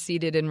to be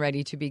seated and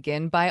ready to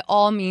begin, by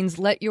all means,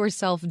 let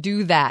yourself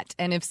do that.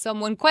 And if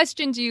someone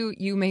questions you,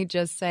 you may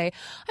just say,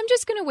 I'm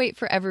just going to wait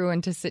for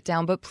everyone to sit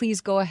down, but please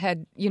go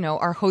ahead. You know,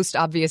 our host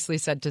obviously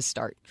said to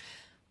start.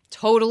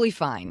 Totally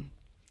fine.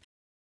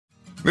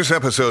 This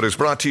episode is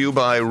brought to you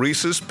by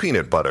Reese's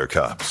Peanut Butter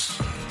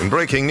Cups. In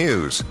breaking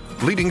news,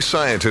 leading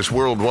scientists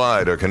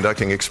worldwide are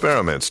conducting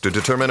experiments to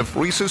determine if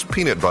Reese's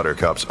Peanut Butter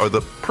Cups are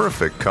the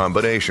perfect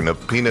combination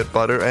of peanut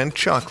butter and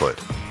chocolate.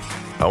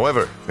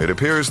 However, it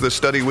appears the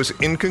study was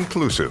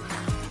inconclusive,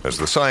 as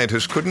the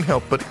scientists couldn't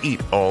help but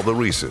eat all the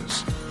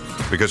Reese's.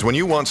 Because when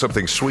you want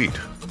something sweet,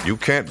 you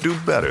can't do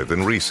better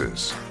than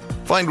Reese's.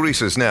 Find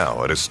Reese's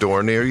now at a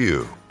store near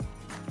you.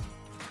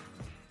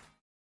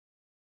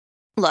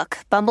 Look,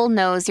 Bumble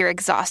knows you're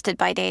exhausted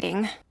by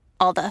dating.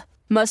 All the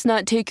must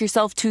not take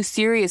yourself too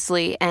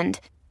seriously and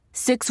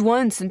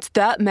 6'1" since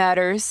that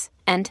matters.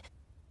 And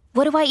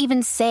what do I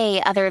even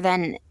say other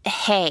than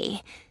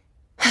hey?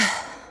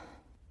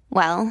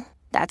 Well,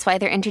 that's why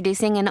they're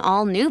introducing an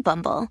all-new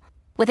Bumble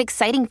with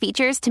exciting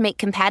features to make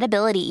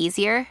compatibility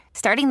easier,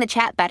 starting the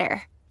chat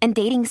better, and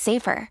dating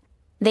safer.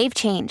 They've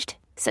changed,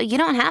 so you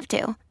don't have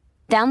to.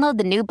 Download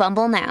the new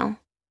Bumble now.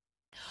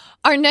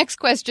 Our next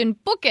question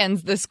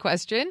bookends this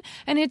question,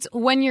 and it's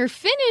when you're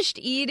finished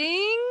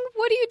eating,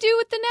 what do you do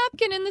with the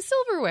napkin and the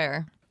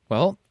silverware?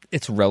 Well,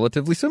 It's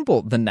relatively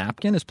simple. The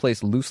napkin is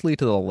placed loosely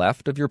to the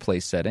left of your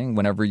place setting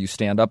whenever you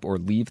stand up or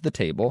leave the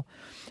table.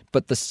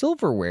 But the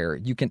silverware,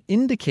 you can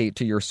indicate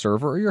to your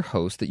server or your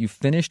host that you've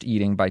finished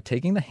eating by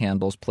taking the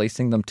handles,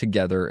 placing them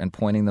together, and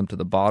pointing them to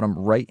the bottom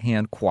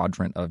right-hand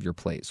quadrant of your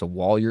plate. So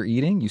while you're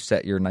eating, you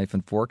set your knife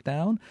and fork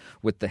down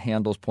with the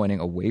handles pointing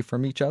away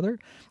from each other.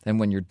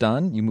 And when you're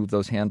done, you move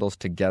those handles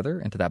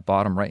together into that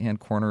bottom right-hand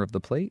corner of the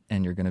plate,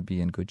 and you're going to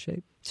be in good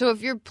shape. So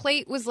if your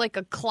plate was like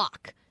a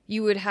clock,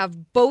 you would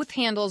have both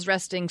handles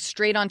resting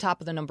straight on top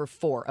of the number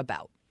 4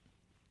 about.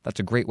 That's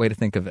a great way to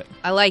think of it.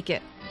 I like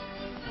it.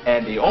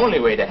 And the only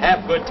way to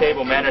have good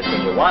table manners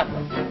when you want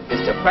them is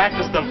to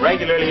practice them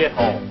regularly at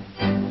home.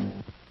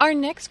 Our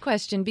next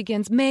question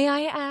begins, may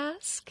I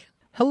ask?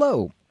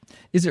 Hello.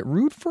 Is it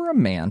rude for a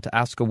man to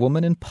ask a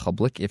woman in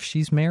public if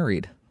she's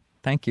married?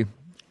 Thank you.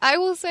 I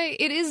will say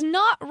it is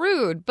not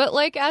rude, but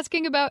like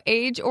asking about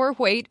age or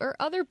weight or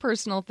other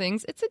personal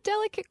things, it's a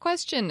delicate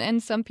question.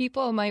 And some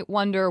people might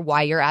wonder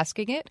why you're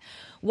asking it,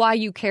 why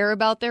you care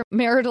about their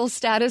marital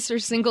status or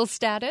single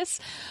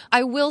status.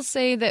 I will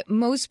say that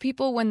most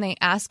people, when they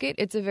ask it,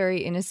 it's a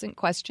very innocent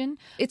question.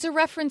 It's a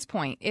reference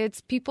point.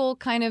 It's people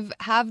kind of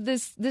have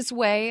this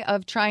way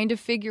of trying to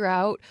figure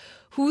out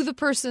who the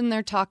person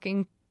they're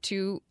talking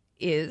to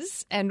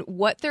is and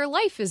what their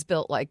life is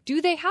built like.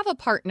 Do they have a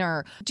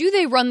partner? Do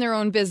they run their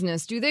own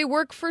business? Do they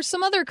work for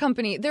some other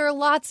company? There are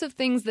lots of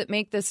things that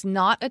make this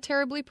not a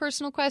terribly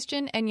personal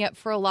question, and yet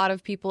for a lot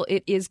of people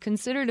it is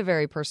considered a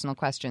very personal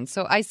question.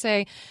 So I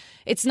say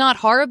it's not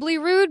horribly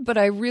rude, but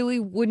I really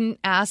wouldn't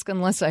ask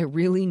unless I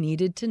really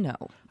needed to know.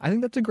 I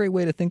think that's a great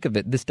way to think of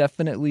it. This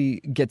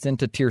definitely gets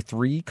into tier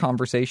 3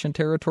 conversation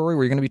territory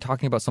where you're going to be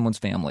talking about someone's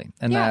family.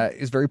 And that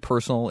is very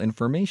personal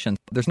information.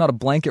 There's not a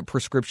blanket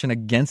prescription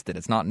against it.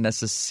 It's not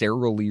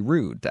necessarily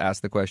rude to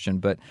ask the question,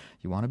 but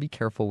you want to be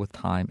careful with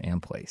time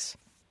and place.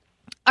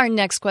 Our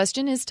next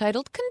question is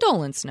titled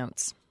Condolence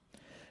Notes.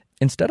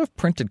 Instead of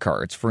printed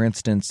cards, for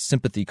instance,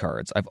 sympathy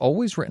cards, I've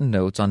always written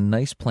notes on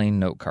nice plain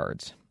note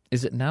cards.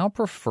 Is it now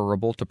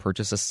preferable to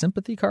purchase a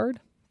sympathy card?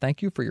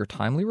 Thank you for your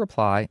timely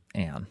reply,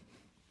 Anne.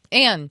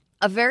 Anne,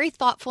 a very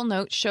thoughtful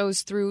note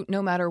shows through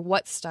no matter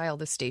what style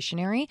the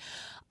stationery.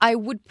 I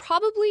would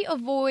probably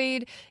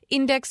avoid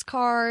index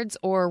cards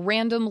or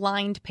random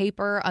lined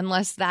paper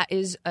unless that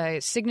is a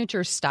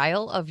signature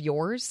style of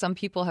yours. Some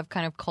people have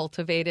kind of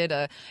cultivated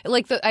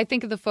I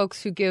think of the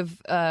folks who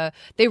give,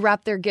 they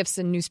wrap their gifts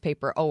in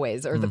newspaper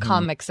always, or the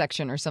comic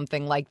section or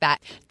something like that.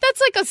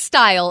 That's like a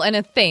style and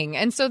a thing.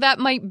 And so that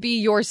might be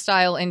your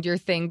style and your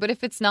thing. But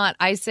if it's not,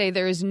 I say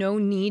there is no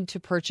need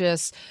to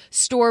purchase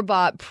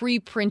store-bought,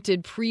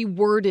 pre-printed,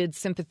 pre-worded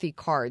sympathy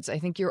cards. I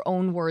think your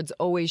own words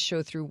always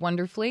show through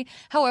wonderfully.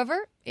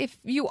 However, if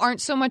you aren't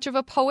so much of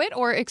a poet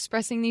or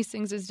expressing these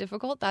things is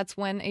difficult, that's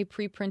when a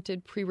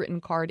pre-printed, pre-written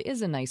card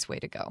is a nice way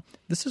to go.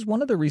 This is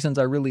one of the reasons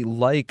I really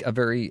like a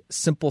very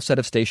simple set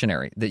of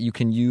stationery that you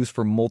can use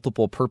for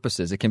multiple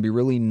purposes. It can be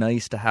really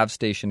nice to have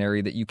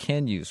stationery that you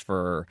can use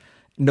for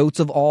notes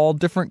of all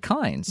different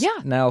kinds. Yeah.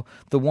 Now,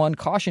 the one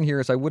caution here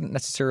is I wouldn't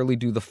necessarily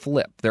do the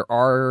flip. There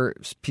are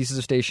pieces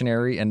of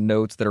stationery and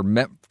notes that are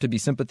meant to be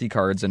sympathy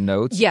cards and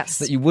notes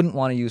that you wouldn't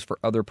want to use for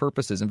other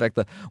purposes. In fact,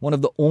 one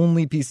of the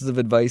only pieces of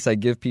advice I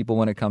give people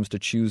when it comes to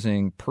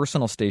choosing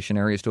personal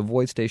stationery is to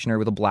avoid stationery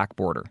with a black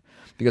border,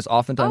 because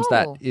oftentimes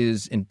that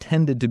is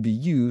intended to be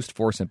used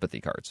for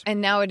sympathy cards.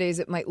 And nowadays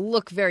it might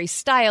look very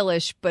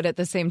stylish, but at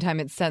the same time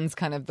it sends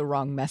kind of the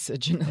wrong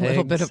message in a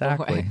little bit of a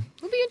way.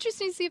 It'll be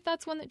interesting to see if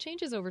that's one that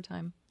changes over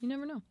time. You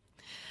never know.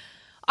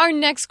 Our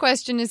next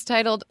question is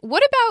titled,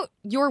 What about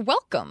your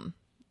welcome?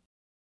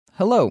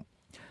 Hello.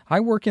 I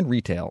work in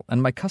retail,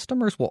 and my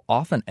customers will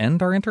often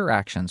end our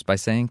interactions by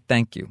saying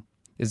thank you.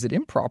 Is it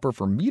improper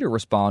for me to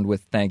respond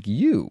with thank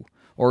you,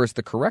 or is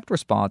the correct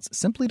response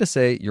simply to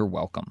say you're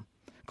welcome?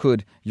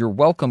 Could you're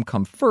welcome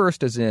come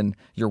first, as in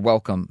you're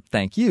welcome,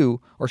 thank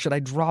you, or should I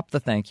drop the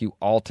thank you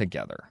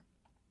altogether?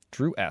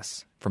 Drew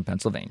S. from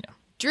Pennsylvania.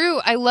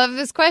 Drew, I love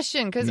this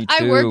question because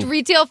I worked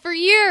retail for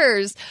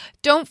years.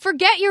 Don't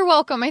forget you're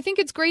welcome. I think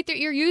it's great that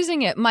you're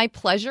using it. My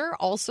pleasure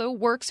also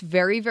works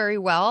very, very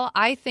well.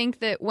 I think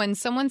that when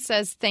someone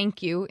says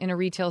thank you in a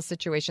retail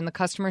situation, the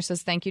customer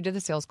says thank you to the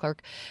sales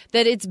clerk,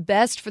 that it's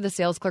best for the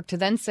sales clerk to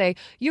then say,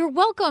 you're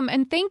welcome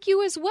and thank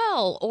you as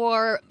well.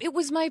 Or it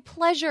was my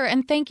pleasure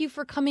and thank you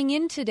for coming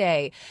in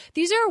today.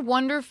 These are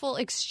wonderful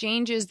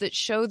exchanges that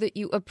show that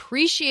you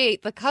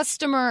appreciate the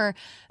customer.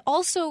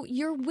 Also,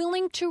 you're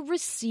willing to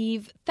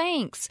receive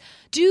thanks.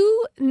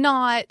 Do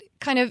not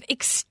kind of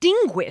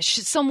extinguish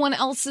someone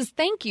else's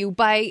thank you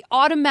by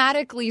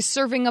automatically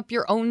serving up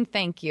your own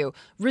thank you.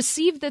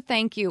 Receive the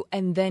thank you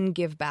and then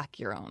give back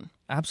your own.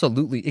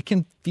 Absolutely. It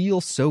can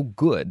feel so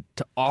good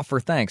to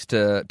offer thanks,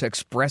 to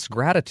express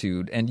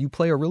gratitude, and you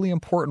play a really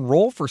important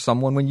role for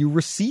someone when you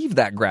receive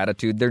that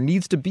gratitude. There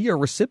needs to be a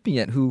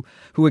recipient who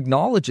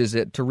acknowledges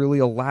it to really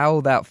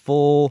allow that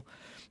full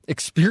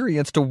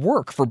experience to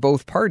work for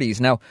both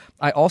parties. Now,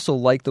 I also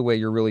like the way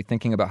you're really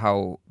thinking about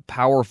how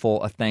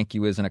powerful a thank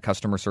you is in a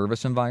customer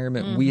service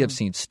environment. Mm-hmm. We have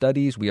seen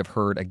studies, we have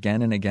heard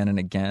again and again and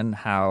again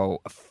how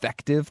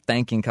effective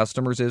thanking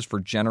customers is for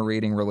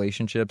generating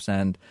relationships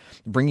and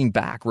bringing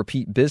back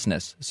repeat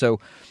business. So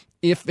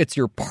if it's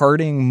your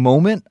parting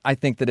moment, I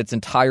think that it's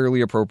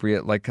entirely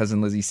appropriate. Like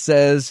Cousin Lizzie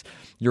says,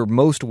 you're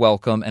most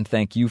welcome and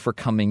thank you for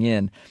coming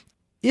in.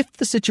 If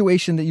the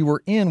situation that you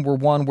were in were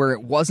one where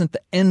it wasn't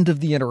the end of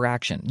the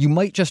interaction, you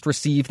might just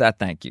receive that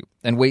thank you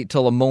and wait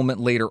till a moment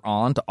later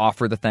on to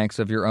offer the thanks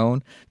of your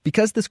own.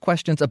 Because this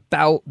question's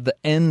about the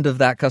end of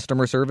that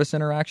customer service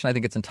interaction, I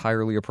think it's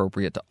entirely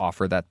appropriate to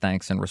offer that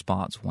thanks in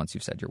response once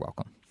you've said you're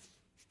welcome.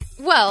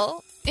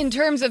 Well, in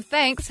terms of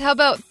thanks, how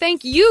about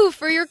thank you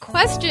for your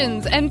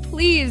questions? And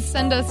please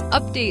send us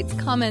updates,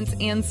 comments,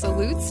 and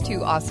salutes to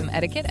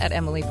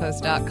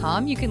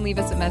awesomeetiquette@emilypost.com. You can leave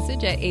us a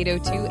message at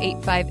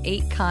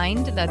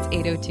 802-858-KIND. That's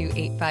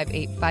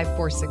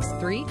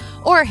 802-858-5463.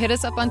 Or hit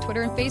us up on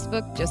Twitter and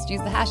Facebook. Just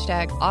use the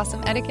hashtag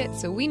 #AwesomeEtiquette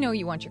so we know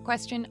you want your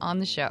question on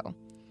the show.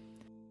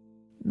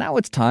 Now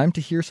it's time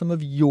to hear some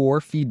of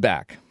your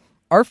feedback.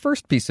 Our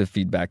first piece of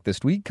feedback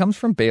this week comes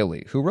from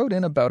Bailey, who wrote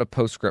in about a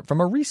postscript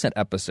from a recent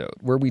episode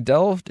where we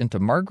delved into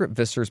Margaret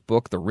Visser's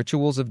book, The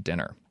Rituals of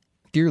Dinner.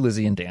 Dear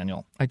Lizzie and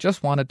Daniel, I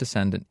just wanted to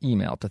send an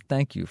email to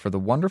thank you for the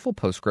wonderful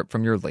postscript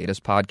from your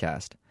latest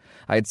podcast.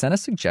 I had sent a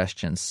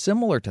suggestion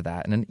similar to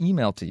that in an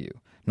email to you.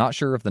 Not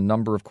sure of the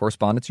number of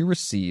correspondence you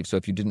received, so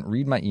if you didn't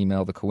read my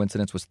email, the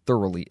coincidence was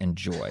thoroughly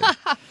enjoyed.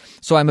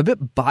 So I'm a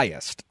bit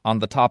biased on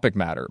the topic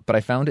matter, but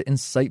I found it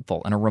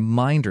insightful and a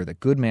reminder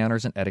that good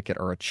manners and etiquette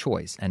are a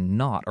choice and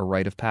not a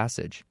rite of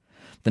passage.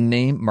 The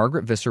name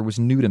Margaret Visser was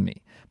new to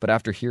me, but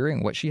after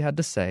hearing what she had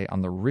to say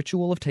on the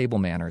ritual of table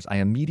manners, I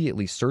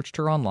immediately searched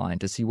her online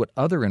to see what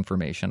other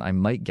information I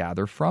might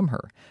gather from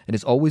her. It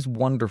is always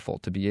wonderful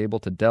to be able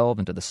to delve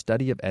into the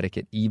study of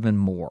etiquette even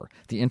more.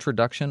 The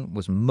introduction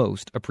was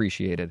most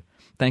appreciated.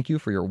 Thank you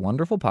for your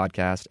wonderful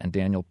podcast, and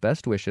Daniel,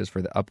 best wishes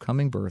for the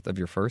upcoming birth of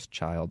your first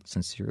child.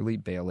 Sincerely,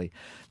 Bailey.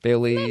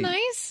 Bailey, isn't that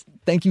nice?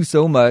 Thank you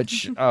so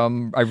much.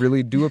 I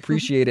really do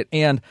appreciate it.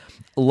 And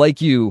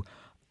like you,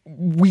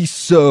 we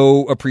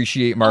so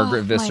appreciate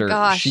Margaret Visser. My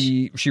gosh.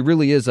 She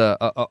really is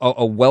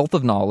a wealth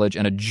of knowledge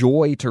and a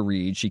joy to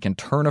read. She can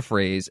turn a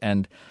phrase,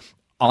 and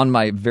on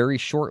my very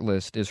short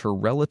list is her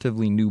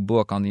relatively new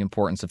book on the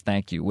importance of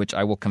thank you, which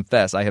I will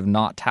confess I have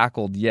not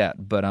tackled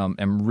yet, but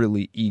am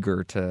really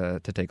eager to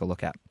take a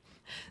look at.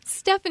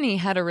 Stephanie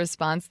had a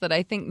response that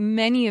I think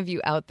many of you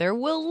out there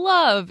will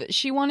love.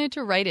 She wanted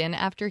to write in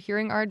after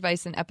hearing our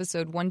advice in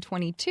episode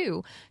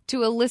 122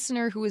 to a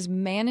listener who was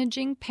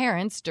managing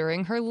parents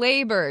during her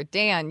labor.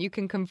 Dan, you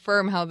can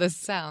confirm how this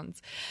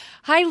sounds.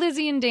 Hi,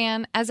 Lizzie and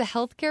Dan. As a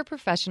healthcare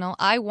professional,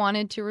 I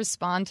wanted to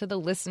respond to the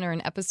listener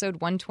in episode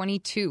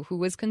 122 who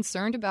was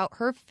concerned about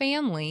her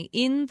family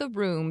in the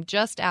room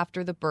just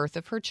after the birth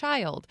of her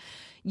child.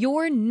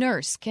 Your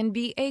nurse can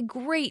be a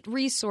great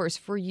resource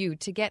for you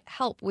to get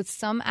help with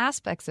some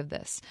aspects of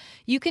this.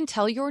 You can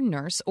tell your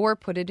nurse or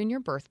put it in your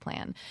birth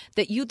plan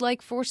that you'd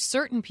like for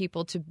certain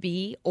people to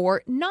be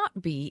or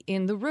not be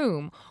in the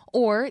room,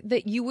 or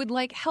that you would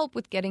like help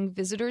with getting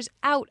visitors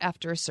out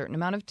after a certain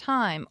amount of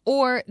time,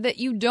 or that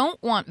you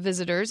don't want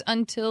visitors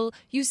until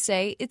you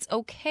say it's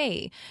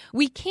okay.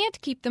 We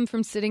can't keep them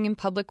from sitting in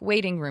public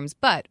waiting rooms,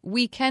 but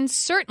we can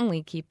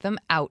certainly keep them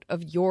out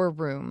of your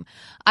room.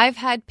 I've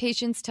had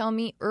patients tell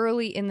me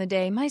early in the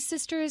day, my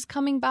sister is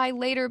coming by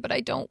later, but I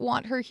don't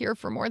want her here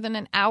for more than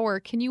an hour.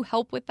 Can you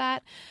help with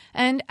that?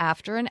 And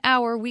after an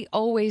hour, we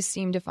always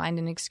seem to find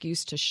an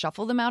excuse to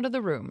shuffle them out of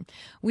the room.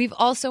 We've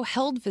also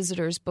held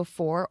visitors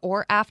before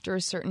or after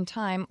a certain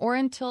time or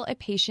until a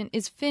patient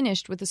is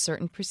finished with a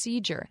certain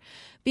procedure.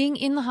 Being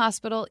in the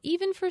hospital,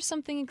 even for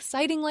something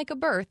exciting like a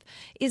birth,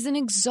 is an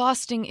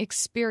exhausting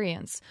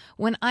experience.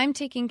 When I'm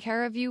taking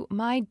care of you,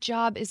 my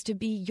job is to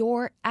be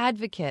your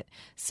advocate.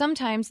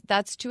 Sometimes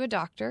that's to a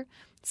doctor.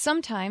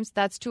 Sometimes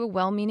that's to a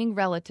well-meaning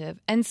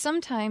relative, and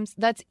sometimes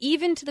that's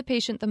even to the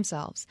patient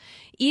themselves.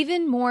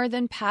 Even more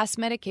than pass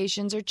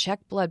medications or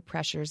check blood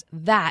pressures,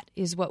 that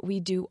is what we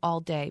do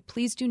all day.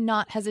 Please do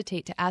not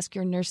hesitate to ask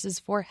your nurses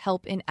for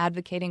help in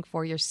advocating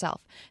for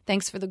yourself.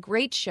 Thanks for the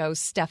great show,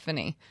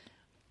 Stephanie.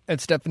 And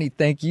Stephanie,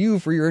 thank you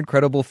for your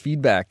incredible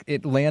feedback.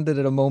 It landed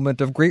at a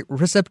moment of great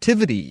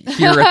receptivity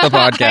here at the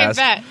podcast.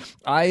 I bet.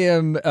 I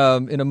am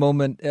in a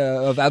moment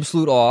of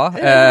absolute awe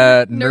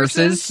at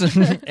nurses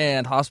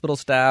and hospital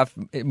staff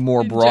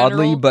more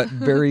broadly, general. but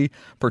very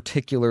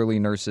particularly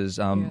nurses.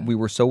 We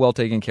were so well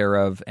taken care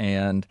of,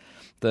 and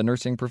the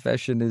nursing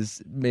profession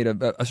has made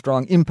a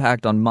strong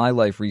impact on my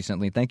life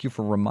recently. Thank you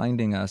for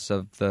reminding us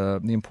of the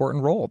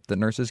important role that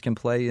nurses can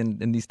play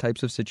in these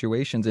types of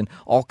situations in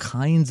all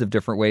kinds of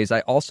different ways. I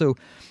also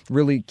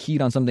really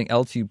keyed on something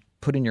else you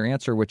put in your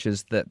answer, which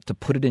is that to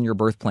put it in your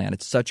birth plan.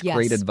 It's such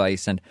great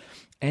advice. And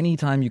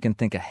anytime you can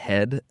think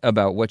ahead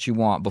about what you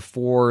want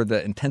before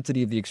the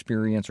intensity of the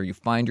experience or you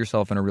find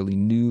yourself in a really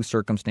new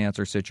circumstance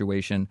or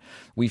situation,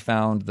 we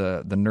found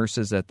the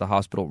nurses at the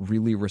hospital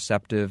really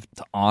receptive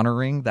to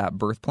honoring that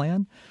birth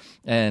plan.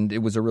 And it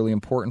was a really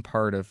important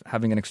part of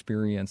having an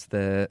experience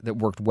that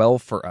worked well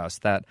for us.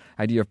 That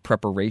idea of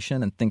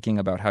preparation and thinking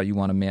about how you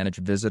want to manage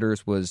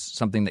visitors was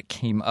something that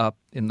came up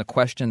in the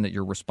question that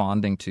you're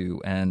responding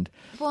to, and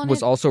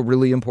was also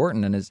really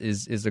important and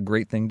is a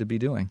great thing to be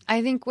doing.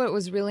 I think what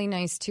was really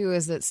nice, too,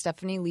 is that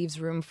Stephanie leaves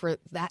room for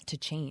that to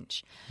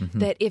change. Mm-hmm.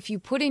 That if you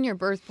put in your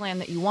birth plan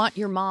that you want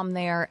your mom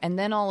there, and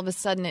then all of a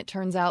sudden it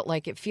turns out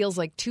like it feels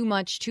like too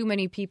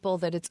many people,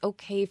 that it's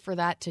okay for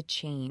that to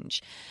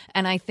change.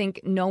 And I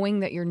think knowing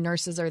that your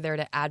nurses are there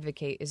to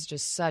advocate is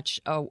just such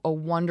a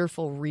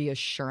wonderful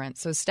reassurance.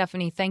 So,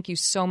 Stephanie, thank you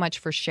so much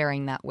for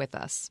sharing that with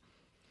us.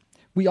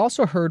 We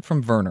also heard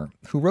from Werner,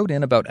 who wrote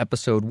in about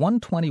episode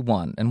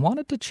 121 and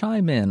wanted to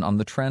chime in on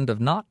the trend of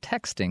not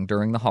texting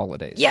during the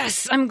holidays.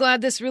 Yes, I'm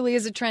glad this really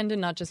is a trend and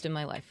not just in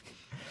my life.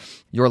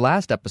 Your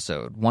last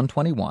episode,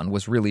 121,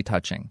 was really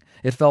touching.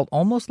 It felt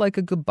almost like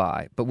a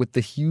goodbye, but with the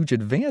huge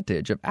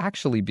advantage of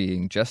actually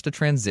being just a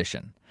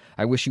transition.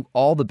 I wish you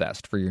all the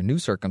best for your new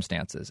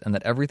circumstances and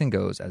that everything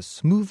goes as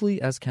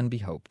smoothly as can be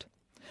hoped.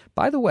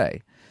 By the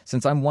way,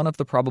 since I'm one of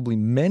the probably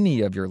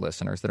many of your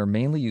listeners that are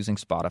mainly using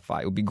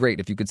Spotify, it would be great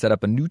if you could set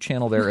up a new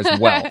channel there as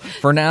well.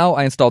 For now,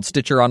 I installed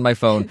Stitcher on my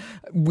phone.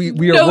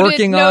 We are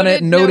working on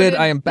it. Noted.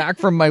 I am back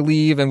from my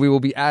leave, and we will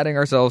be adding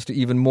ourselves to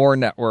even more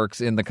networks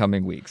in the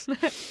coming weeks.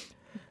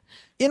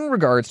 In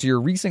regards to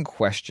your recent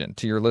question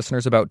to your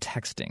listeners about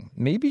texting,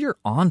 maybe you're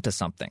on to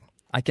something.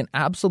 I can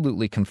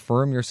absolutely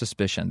confirm your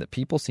suspicion that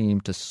people seem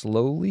to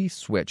slowly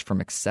switch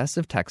from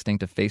excessive texting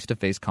to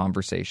face-to-face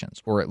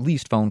conversations, or at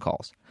least phone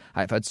calls.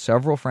 I've had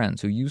several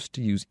friends who used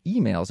to use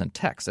emails and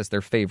texts as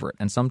their favorite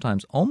and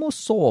sometimes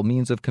almost sole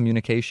means of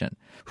communication,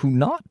 who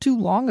not too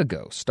long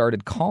ago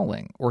started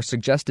calling or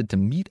suggested to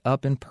meet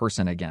up in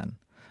person again.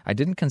 I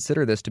didn't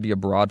consider this to be a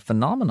broad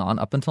phenomenon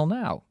up until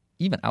now,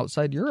 even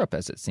outside Europe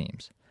as it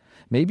seems.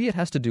 Maybe it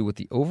has to do with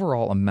the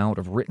overall amount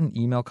of written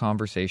email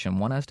conversation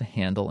one has to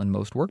handle in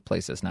most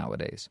workplaces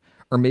nowadays.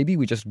 Or maybe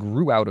we just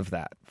grew out of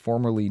that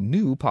formerly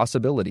new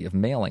possibility of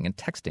mailing and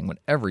texting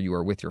whenever you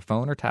are with your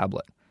phone or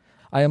tablet.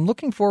 I am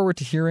looking forward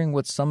to hearing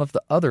what some of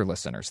the other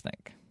listeners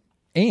think.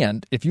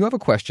 And if you have a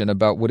question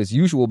about what is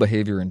usual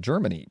behavior in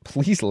Germany,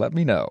 please let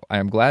me know. I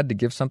am glad to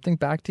give something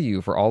back to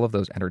you for all of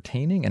those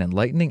entertaining and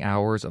enlightening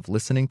hours of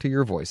listening to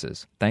your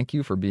voices. Thank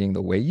you for being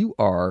the way you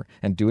are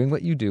and doing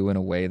what you do in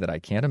a way that I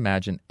can't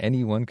imagine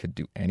anyone could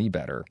do any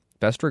better.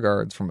 Best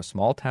regards from a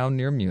small town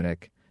near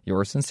Munich.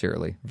 Yours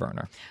sincerely,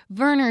 Werner.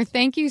 Werner,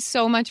 thank you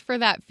so much for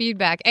that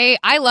feedback.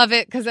 I love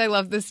it because I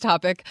love this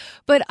topic,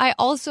 but I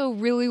also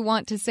really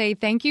want to say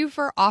thank you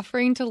for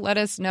offering to let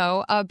us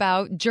know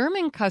about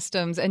German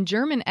customs and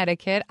German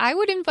etiquette. I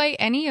would invite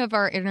any of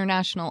our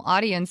international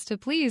audience to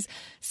please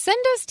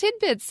send us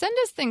tidbits, send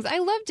us things. I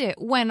loved it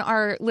when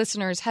our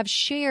listeners have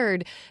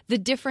shared the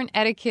different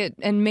etiquette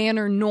and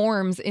manner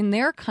norms in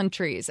their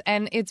countries,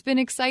 and it's been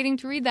exciting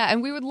to read that,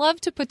 and we would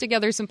love to put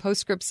together some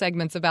postscript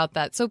segments about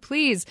that. So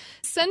please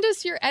send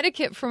us your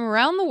etiquette from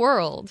around the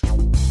world.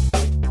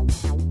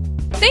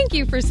 Thank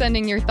you for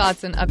sending your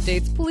thoughts and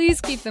updates. Please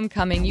keep them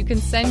coming. You can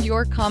send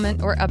your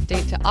comment or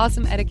update to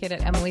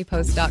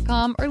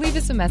awesomeetiquette@emilypost.com or leave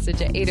us a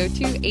message at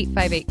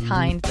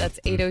 802-858-KIND. That's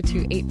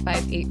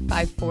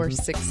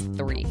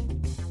 802-858-5463.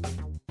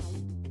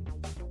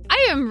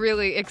 I am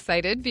really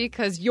excited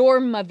because your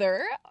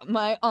mother,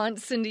 my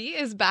Aunt Cindy,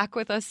 is back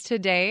with us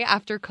today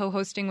after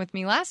co-hosting with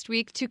me last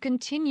week to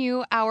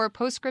continue our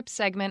postscript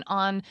segment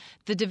on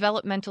the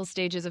developmental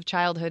stages of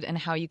childhood and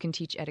how you can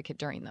teach etiquette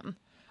during them.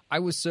 I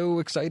was so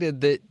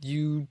excited that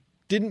you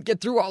didn't get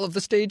through all of the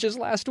stages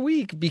last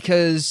week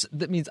because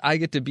that means I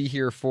get to be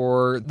here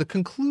for the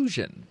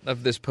conclusion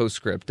of this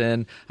postscript,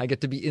 and I get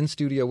to be in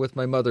studio with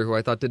my mother, who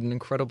I thought did an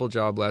incredible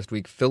job last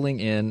week filling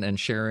in and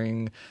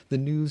sharing the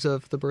news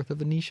of the birth of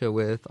Anisha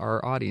with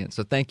our audience.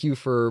 So thank you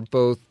for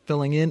both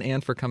filling in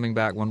and for coming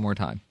back one more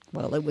time.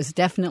 Well, it was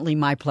definitely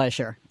my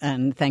pleasure,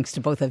 and thanks to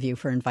both of you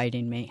for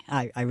inviting me.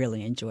 I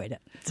really enjoyed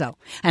it.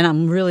 And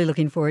I'm really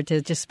looking forward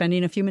to just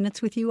spending a few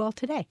minutes with you all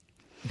today.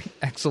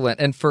 Excellent.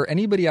 And for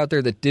anybody out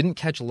there that didn't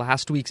catch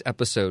last week's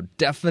episode,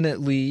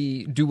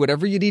 definitely do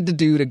whatever you need to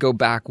do to go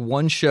back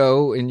one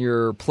show in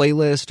your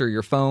playlist or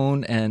your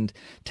phone and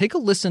take a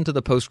listen to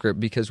the postscript,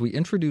 because we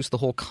introduced the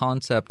whole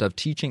concept of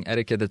teaching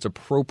etiquette that's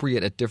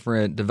appropriate at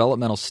different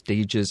developmental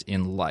stages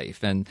in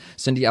life. And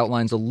Cindy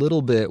outlines a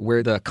little bit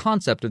where the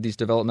concept of these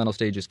developmental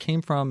stages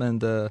came from and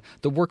the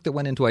work that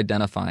went into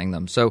identifying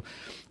them. So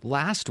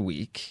last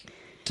week,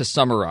 to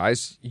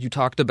summarize, you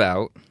talked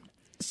about...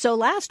 So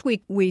last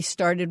week we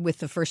started with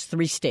the first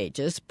 3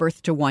 stages: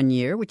 birth to 1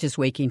 year, which is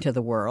waking to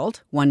the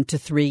world; 1 to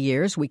 3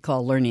 years we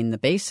call learning the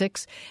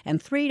basics;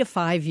 and 3 to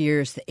 5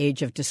 years, the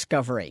age of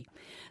discovery.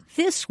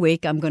 This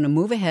week, I'm going to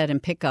move ahead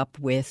and pick up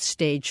with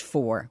stage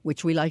 4,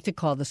 which we like to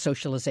call the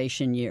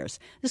socialization years.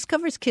 This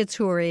covers kids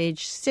who are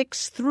age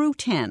 6 through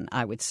 10,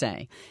 I would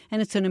say,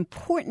 and it's an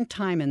important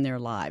time in their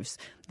lives.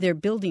 They're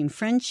building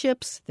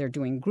friendships, they're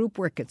doing group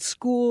work at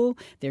school,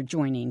 they're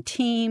joining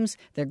teams,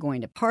 they're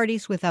going to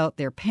parties without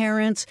their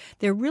parents.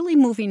 They're really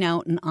moving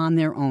out and on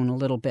their own a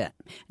little bit.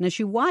 And as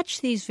you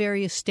watch these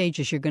various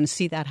stages, you're going to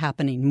see that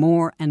happening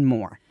more and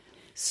more.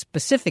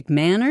 Specific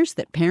manners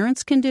that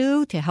parents can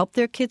do to help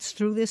their kids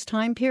through this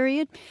time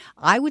period.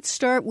 I would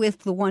start with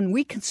the one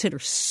we consider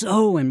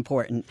so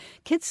important.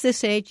 Kids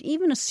this age,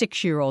 even a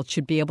 6-year-old,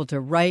 should be able to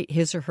write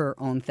his or her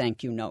own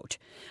thank you note.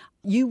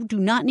 You do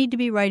not need to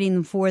be writing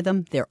them for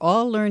them. They're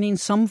all learning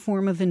some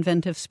form of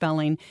inventive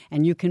spelling,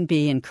 and you can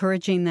be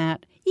encouraging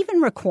that,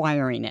 even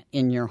requiring it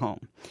in your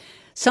home.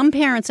 Some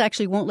parents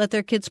actually won't let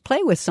their kids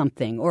play with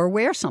something or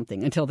wear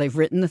something until they've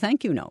written the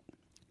thank you note.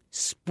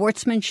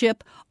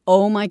 Sportsmanship,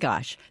 oh my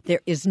gosh,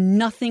 there is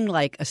nothing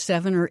like a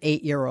 7 or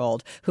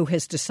 8-year-old who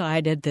has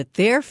decided that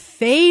their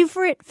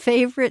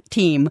favorite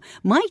team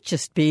might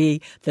just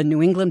be the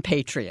New England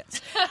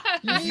Patriots.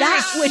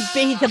 That would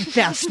be the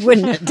best,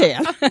 wouldn't it,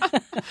 Dan?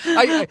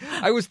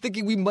 I was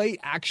thinking we might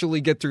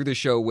actually get through the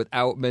show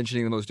without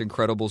mentioning the most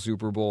incredible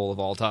Super Bowl of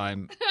all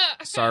time.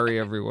 Sorry,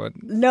 everyone.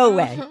 No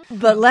way.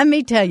 But let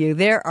me tell you,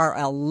 there are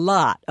a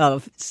lot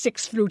of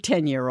 6 through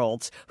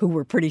 10-year-olds who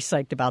were pretty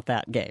psyched about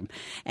that game.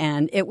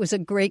 And it was a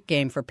great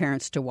game for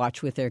parents to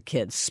watch with their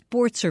kids.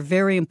 Sports are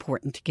very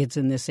important to kids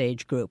in this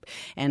age group.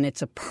 And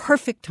it's a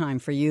perfect time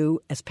for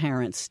you as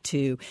parents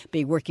to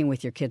be working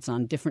with your kids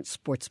on different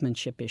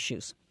sportsmanship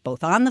issues,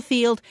 both on the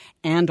field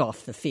and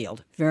off the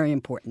field. Very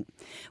important.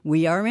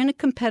 We are in a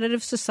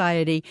competitive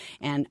society,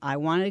 and I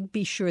want to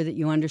be sure that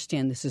you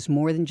understand this is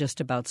more than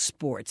just about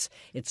sports.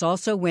 It's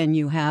also when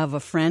you have a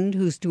friend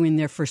who's doing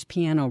their first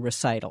piano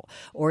recital,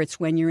 or it's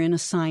when you're in a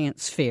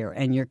science fair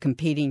and you're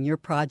competing your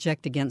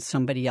project against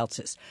somebody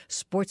else's.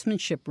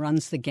 Sportsmanship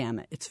runs the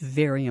gamut. It's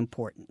very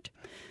important.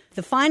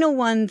 The final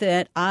one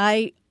that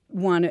I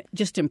want to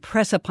just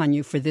impress upon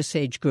you for this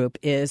age group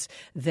is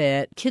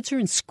that kids are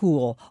in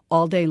school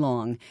all day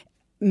long,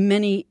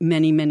 many,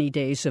 many, many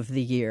days of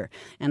the year.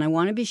 And I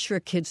want to be sure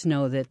kids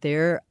know that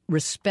their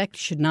respect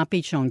should not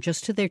be shown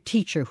just to their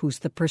teacher, who's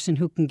the person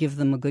who can give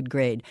them a good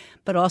grade,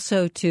 but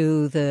also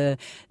to the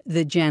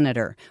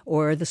janitor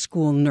or the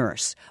school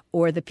nurse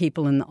or the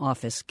people in the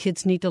office.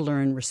 Kids need to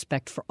learn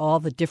respect for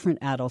all the different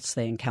adults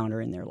they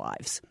encounter in their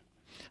lives.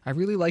 I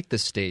really like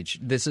this stage.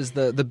 This is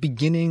the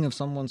beginning of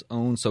someone's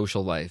own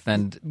social life.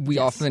 And we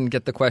often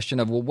get the question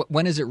of, well,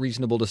 when is it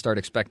reasonable to start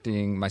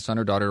expecting my son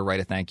or daughter to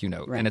write a thank you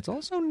note? Right. And it's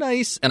also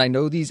nice, and I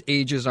know these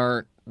ages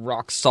aren't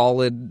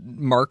rock-solid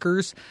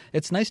markers.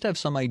 It's nice to have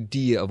some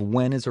idea of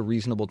when is a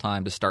reasonable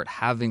time to start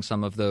having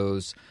some of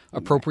those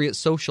appropriate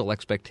social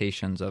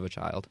expectations of a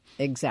child.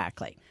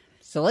 Exactly.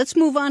 So let's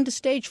move on to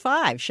stage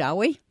 5, shall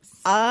we?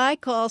 I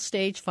call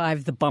stage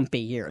 5 the bumpy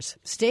years.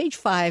 Stage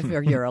 5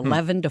 are your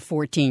 11 to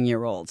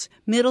 14-year-olds.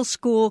 Middle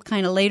school,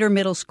 kind of later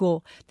middle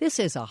school. This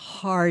is a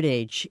hard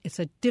age. It's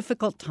a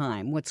difficult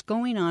time. What's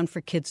going on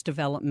for kids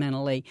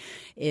developmentally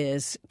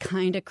is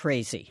kind of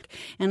crazy.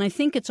 And I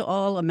think it's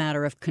all a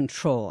matter of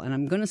control. And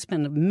I'm going to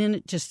spend a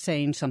minute just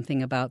saying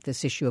something about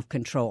this issue of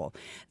control.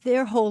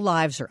 Their whole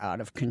lives are out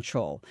of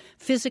control.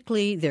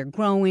 Physically, they're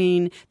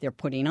growing, they're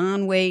putting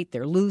on weight,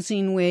 they're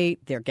losing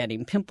weight, they're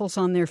getting pimples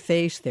on their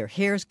face, their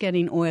hair's getting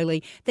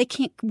oily. They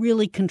can't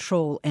really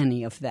control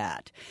any of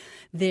that.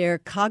 Their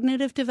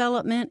cognitive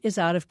development is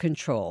out of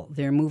control.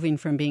 They're moving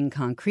from being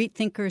concrete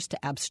thinkers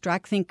to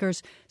abstract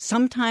thinkers.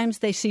 Sometimes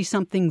they see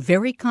something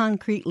very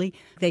concretely.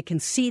 They can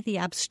see the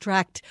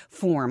abstract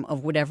form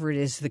of whatever it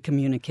is the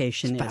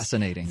communication is.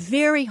 Fascinating.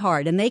 Very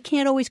hard. And they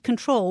can't always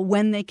control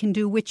when they can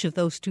do which of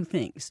those two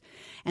things.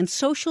 And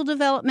social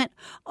development,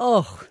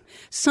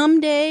 some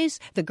days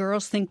the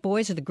girls think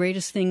boys are the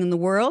greatest thing in the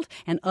world,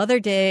 and other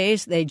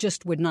days they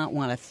just would not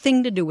want a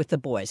thing to do with the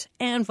boys,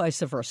 and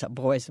vice versa.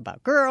 Boys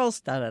about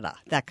girls,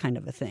 that kind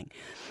of a thing.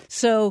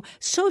 So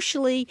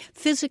socially,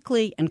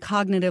 physically, and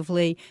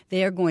cognitively,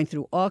 they are going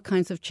through all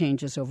kinds of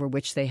changes over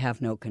which they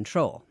have no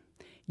control.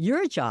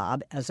 Your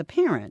job as a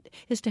parent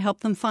is to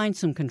help them find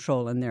some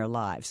control in their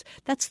lives.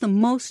 That's the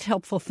most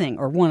helpful thing,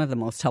 or one of the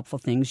most helpful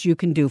things you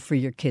can do for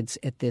your kids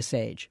at this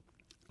age.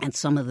 And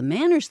some of the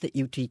manners that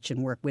you teach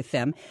and work with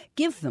them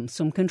give them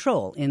some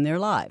control in their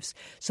lives.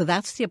 So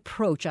that's the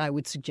approach I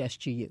would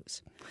suggest you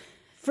use.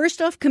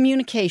 First off,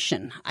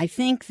 communication. I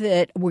think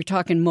that we're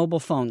talking mobile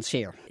phones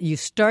here. You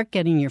start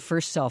getting your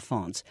first cell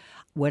phones.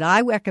 What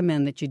I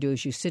recommend that you do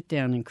is you sit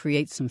down and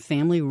create some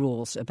family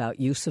rules about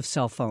use of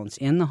cell phones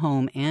in the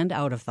home and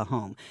out of the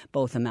home,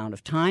 both amount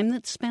of time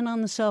that's spent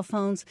on the cell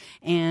phones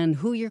and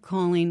who you're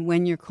calling,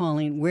 when you're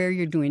calling, where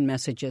you're doing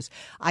messages.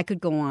 I could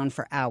go on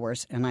for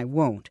hours, and I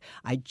won't.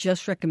 I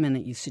just recommend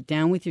that you sit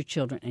down with your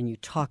children and you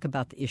talk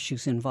about the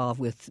issues involved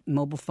with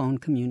mobile phone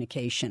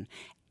communication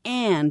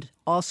and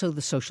also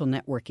the social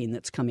networking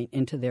that's coming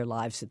into their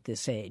lives at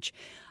this age.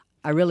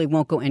 I really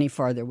won't go any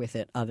farther with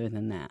it other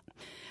than that.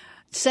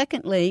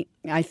 Secondly,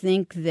 I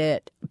think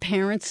that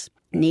parents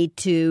need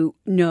to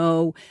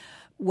know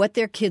what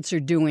their kids are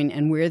doing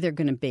and where they're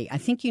going to be. I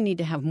think you need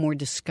to have more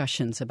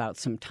discussions about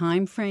some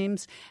time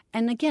frames.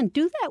 And again,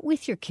 do that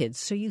with your kids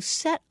so you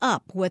set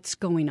up what's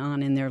going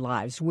on in their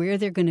lives, where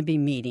they're going to be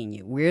meeting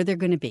you, where they're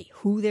going to be,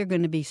 who they're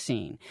going to be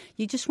seeing.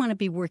 You just want to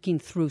be working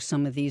through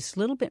some of these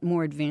little bit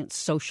more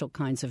advanced social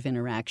kinds of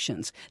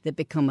interactions that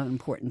become an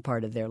important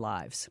part of their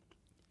lives.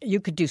 You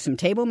could do some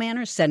table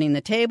manners, setting the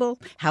table.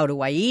 How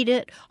do I eat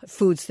it?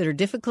 Foods that are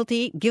difficult to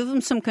eat. Give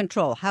them some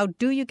control. How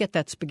do you get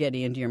that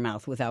spaghetti into your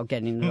mouth without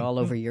getting it all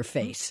over your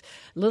face?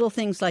 Little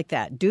things like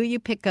that. Do you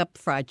pick up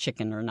fried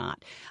chicken or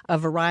not? A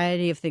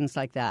variety of things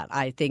like that.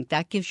 I think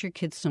that gives your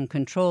kids some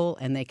control,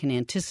 and they can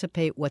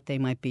anticipate what they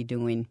might be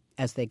doing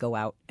as they go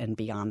out and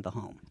beyond the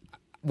home.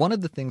 One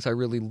of the things I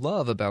really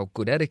love about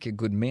good etiquette,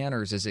 good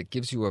manners, is it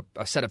gives you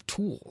a set of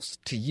tools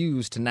to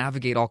use to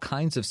navigate all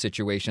kinds of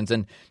situations.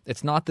 And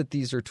it's not that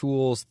these are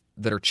tools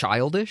that are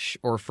childish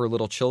or for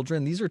little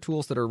children. These are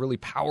tools that are really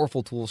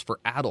powerful tools for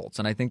adults.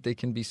 And I think they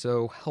can be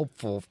so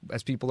helpful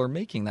as people are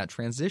making that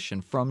transition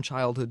from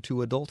childhood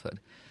to adulthood.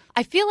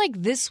 I feel like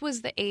this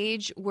was the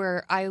age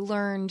where I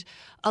learned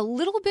a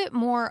little bit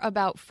more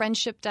about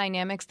friendship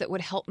dynamics that would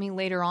help me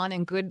later on,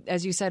 and good,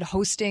 as you said,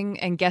 hosting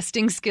and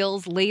guesting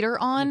skills later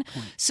on.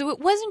 So it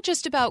wasn't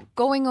just about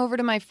going over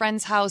to my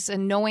friend's house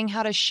and knowing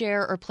how to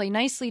share or play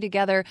nicely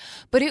together,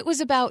 but it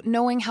was about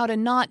knowing how to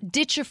not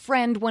ditch a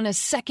friend when a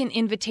second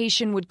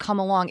invitation would come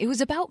along. It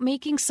was about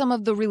making some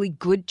of the really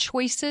good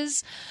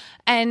choices.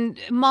 And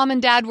mom and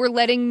dad were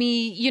letting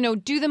me,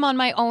 do them on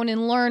my own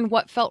and learn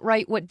what felt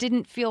right, what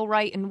didn't feel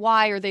right, and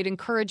why, or they'd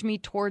encourage me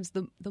towards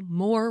the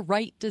more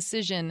right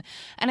decision.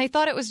 And I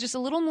thought it was just a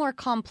little more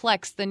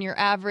complex than your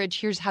average,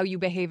 here's how you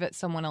behave at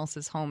someone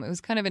else's home. It was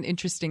kind of an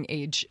interesting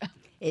age.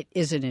 It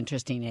is an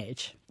interesting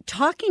age.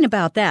 Talking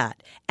about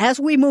that, as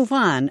we move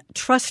on,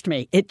 trust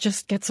me, it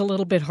just gets a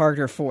little bit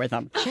harder for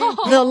them.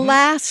 The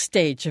last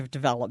stage of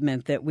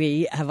development that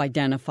we have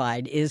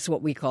identified is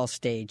what we call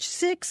stage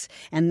 6,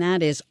 and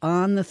that is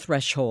on the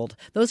threshold.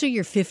 Those are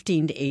your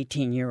 15 to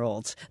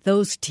 18-year-olds,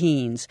 those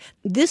teens.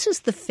 This is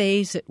the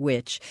phase at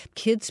which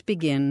kids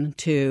begin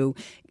to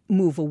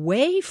move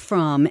away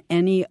from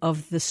any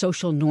of the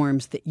social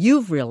norms that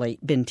you've really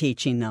been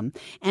teaching them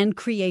and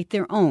create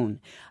their own.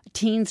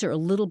 Teens are a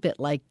little bit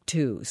like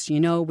twos.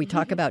 We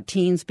talk about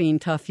teens being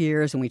tough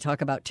years and we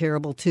talk about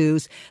terrible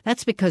twos.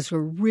 That's because we're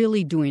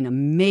really doing a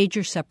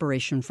major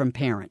separation from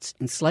parents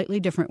in slightly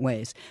different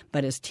ways.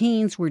 But as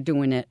teens, we're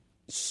doing it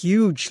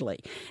hugely.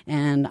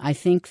 And I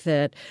think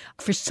that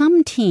for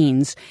some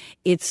teens,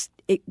 it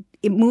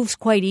moves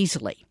quite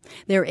easily.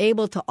 They're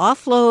able to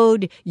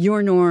offload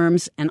your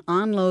norms and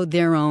onload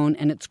their own,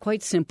 and it's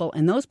quite simple.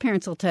 And those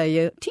parents will tell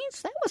you,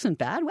 teens, that wasn't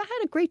bad. I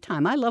had a great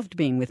time. I loved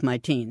being with my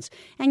teens.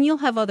 And you'll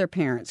have other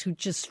parents who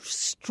just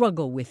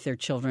struggle with their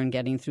children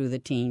getting through the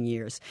teen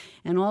years.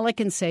 And all I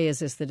can say is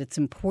that it's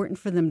important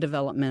for them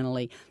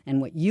developmentally,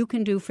 and what you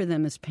can do for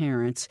them as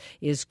parents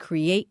is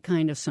create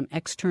kind of some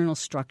external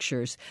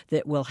structures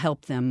that will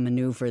help them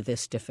maneuver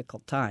this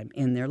difficult time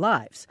in their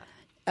lives.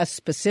 A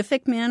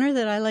specific manner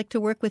that I like to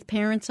work with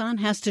parents on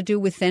has to do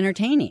with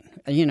entertaining,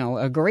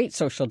 a great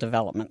social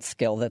development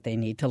skill that they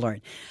need to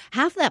learn.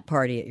 Have that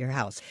party at your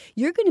house.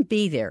 You're going to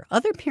be there.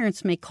 Other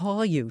parents may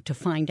call you to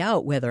find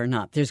out whether or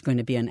not there's going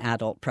to be an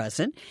adult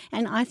present,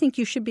 and I think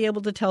you should be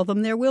able to tell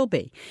them there will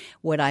be.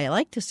 What I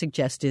like to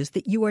suggest is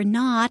that you are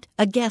not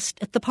a guest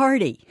at the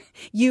party.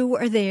 You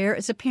are there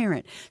as a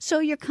parent. So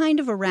you're kind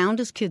of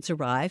around as kids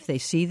arrive. They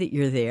see that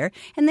you're there,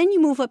 and then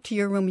you move up to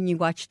your room and you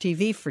watch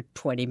TV for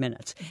 20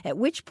 minutes, at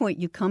which point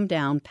you come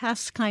down,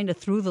 pass kind of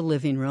through the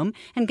living room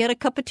and get a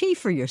cup of tea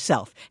for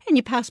yourself. And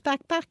you pass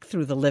back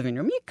through the living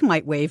room. You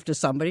might wave to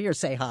somebody or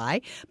say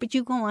hi, but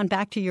you go on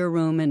back to your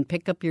room and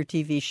pick up your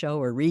TV show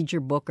or read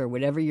your book or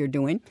whatever you're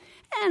doing.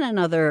 And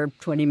another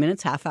 20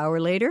 minutes, half hour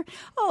later,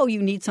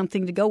 you need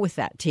something to go with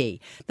that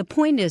tea. The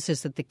point is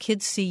that the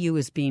kids see you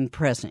as being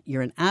present.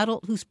 You're an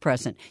adult who's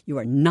present. You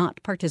are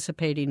not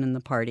participating in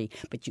the party,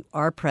 but you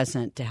are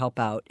present to help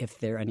out if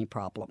there are any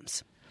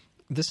problems.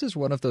 This is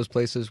one of those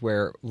places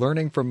where,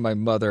 learning from my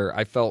mother,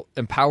 I felt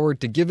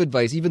empowered to give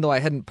advice, even though I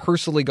hadn't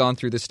personally gone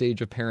through the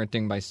stage of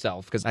parenting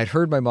myself. Because I'd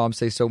heard my mom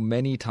say so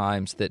many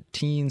times that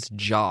teens'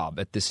 job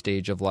at this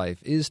stage of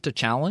life is to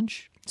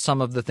challenge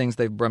some of the things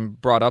they've been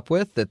brought up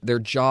with, that their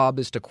job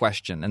is to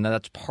question. And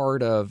that's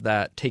part of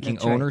that taking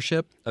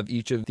ownership of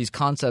each of these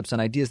concepts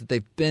and ideas that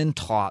they've been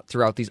taught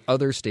throughout these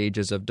other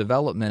stages of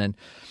development. And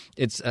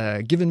it's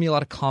given me a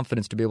lot of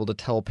confidence to be able to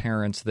tell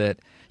parents that,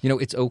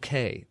 it's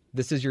okay.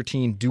 This is your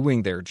teen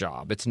doing their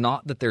job. It's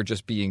not that they're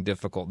just being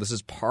difficult. This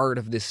is part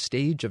of this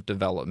stage of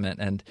development.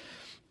 And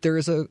there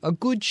is a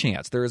good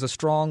chance, there is a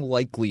strong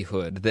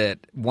likelihood that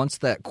once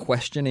that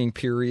questioning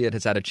period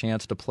has had a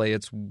chance to play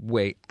its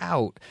way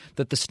out,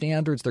 that the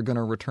standards they're going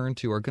to return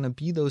to are going to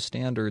be those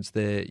standards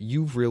that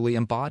you've really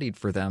embodied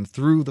for them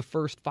through the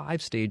first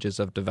 5 stages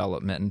of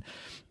development. And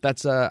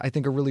that's, I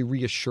think, a really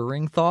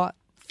reassuring thought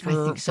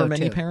for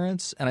many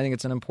parents, and I think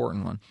it's an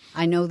important one.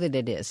 I know that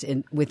it is.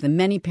 And with the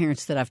many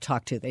parents that I've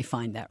talked to, they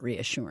find that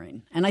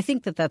reassuring. And I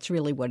think that that's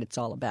really what it's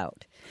all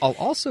about. I'll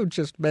also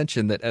just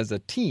mention that as a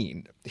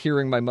teen,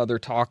 hearing my mother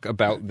talk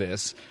about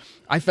this,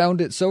 I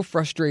found it so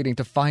frustrating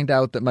to find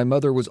out that my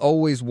mother was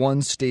always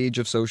one stage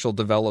of social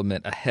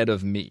development ahead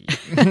of me.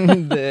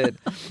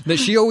 that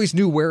she always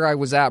knew where I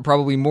was at,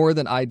 probably more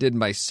than I did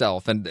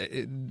myself. And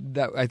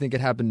that I think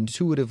it happened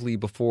intuitively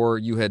before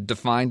you had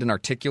defined and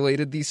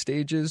articulated these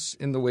stages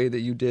in the way that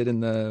you did in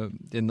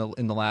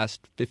the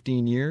last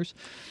 15 years.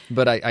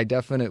 But I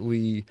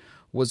definitely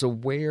was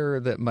aware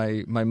that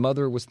my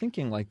mother was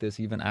thinking like this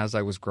even as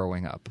I was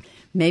growing up.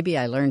 Maybe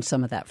I learned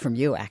some of that from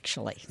you,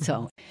 actually.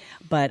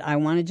 But I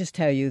want to just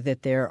tell you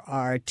that there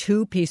are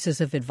 2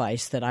 pieces of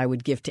advice that I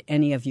would give to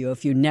any of you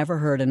if you never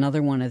heard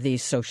another one of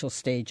these social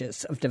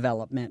stages of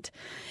development.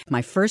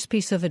 My first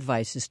piece of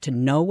advice is to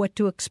know what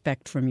to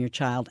expect from your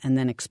child and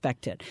then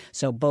expect it.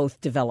 So both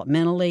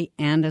developmentally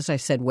and, as I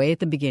said way at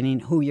the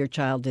beginning, who your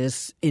child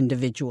is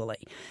individually.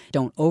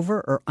 Don't over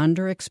or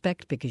under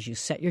expect, because you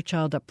set your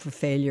child up for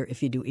failure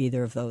if you do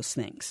either of those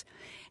things.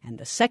 And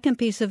the second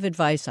piece of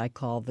advice I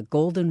call the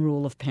golden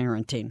rule of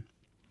parenting.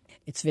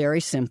 It's very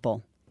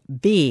simple.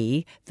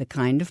 Be the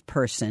kind of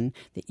person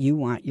that you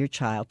want your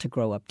child to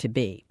grow up to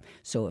be.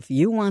 So if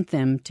you want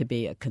them to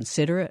be a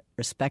considerate,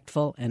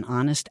 respectful, and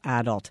honest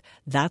adult,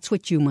 that's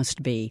what you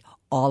must be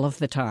all of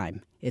the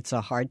time. It's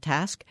a hard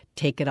task.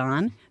 Take it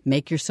on.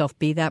 Make yourself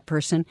be that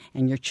person,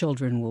 and your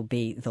children will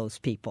be those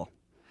people.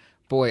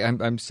 Boy,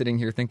 I'm sitting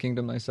here thinking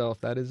to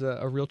myself, that is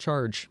a real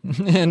charge.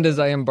 And as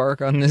I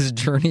embark on this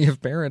journey of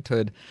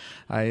parenthood,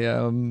 I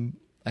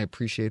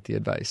appreciate the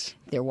advice.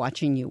 They're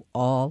watching you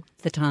all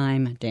the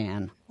time,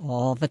 Dan,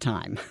 all the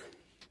time.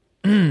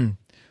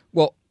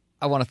 Well,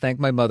 I want to thank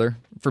my mother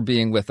for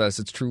being with us.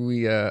 It's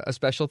truly a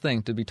special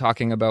thing to be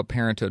talking about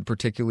parenthood,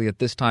 particularly at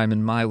this time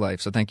in my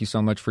life. So thank you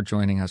so much for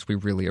joining us. We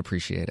really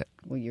appreciate it.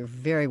 Well, you're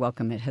very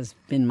welcome. It has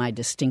been my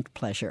distinct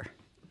pleasure.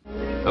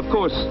 Of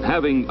course,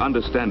 having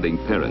understanding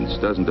parents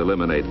doesn't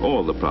eliminate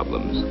all the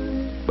problems,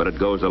 but it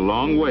goes a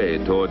long way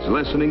towards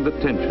lessening the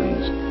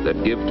tensions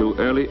that give to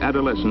early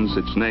adolescence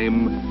its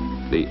name,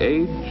 the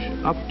age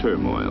of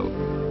turmoil.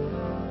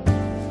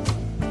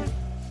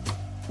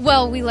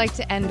 Well, we like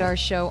to end our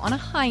show on a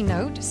high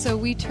note, so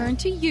we turn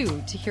to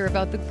you to hear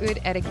about the good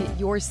etiquette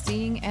you're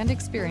seeing and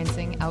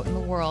experiencing out in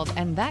the world,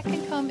 and that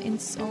can come in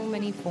so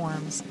many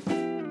forms.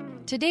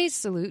 Today's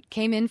salute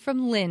came in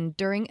from Lynn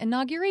during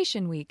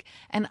Inauguration Week,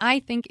 and I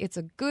think it's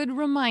a good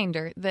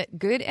reminder that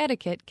good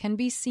etiquette can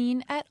be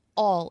seen at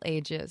all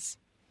ages.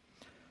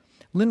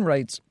 Lynn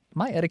writes,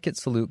 my etiquette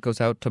salute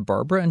goes out to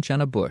Barbara and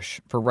Jenna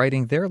Bush for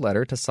writing their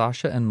letter to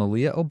Sasha and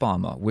Malia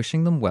Obama,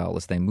 wishing them well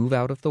as they move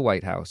out of the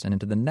White House and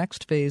into the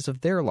next phase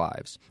of their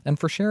lives, and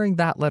for sharing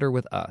that letter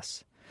with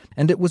us.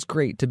 And it was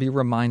great to be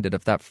reminded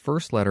of that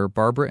first letter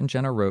Barbara and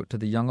Jenna wrote to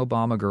the young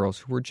Obama girls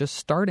who were just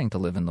starting to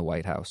live in the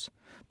White House.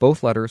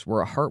 Both letters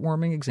were a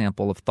heartwarming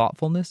example of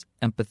thoughtfulness,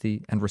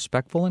 empathy, and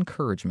respectful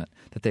encouragement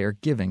that they are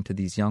giving to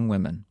these young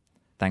women.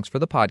 Thanks for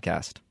the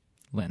podcast,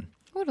 Lynn.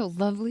 What a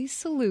lovely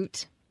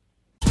salute.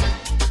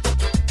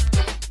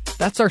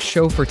 That's our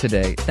show for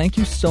today. Thank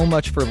you so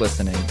much for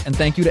listening, and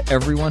thank you to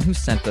everyone who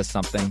sent us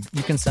something.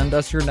 You can send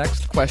us your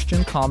next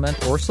question,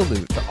 comment, or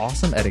salute to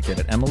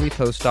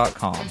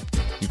awesomeetiquette@emilypost.com.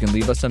 You can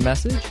leave us a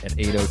message at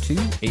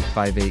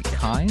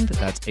 802-858-KIND.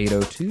 That's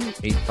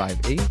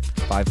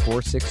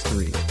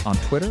 802-858-5463. On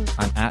Twitter,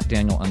 I'm at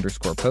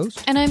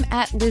Daniel_Post. And I'm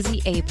at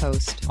Lizzie A.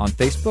 Post. On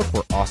Facebook,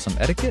 we're Awesome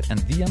Etiquette and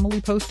The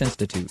Emily Post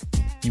Institute.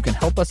 You can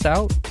help us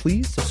out.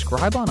 Please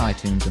subscribe on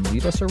iTunes and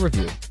leave us a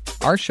review.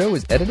 Our show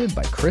is edited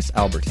by Chris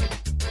Albertine.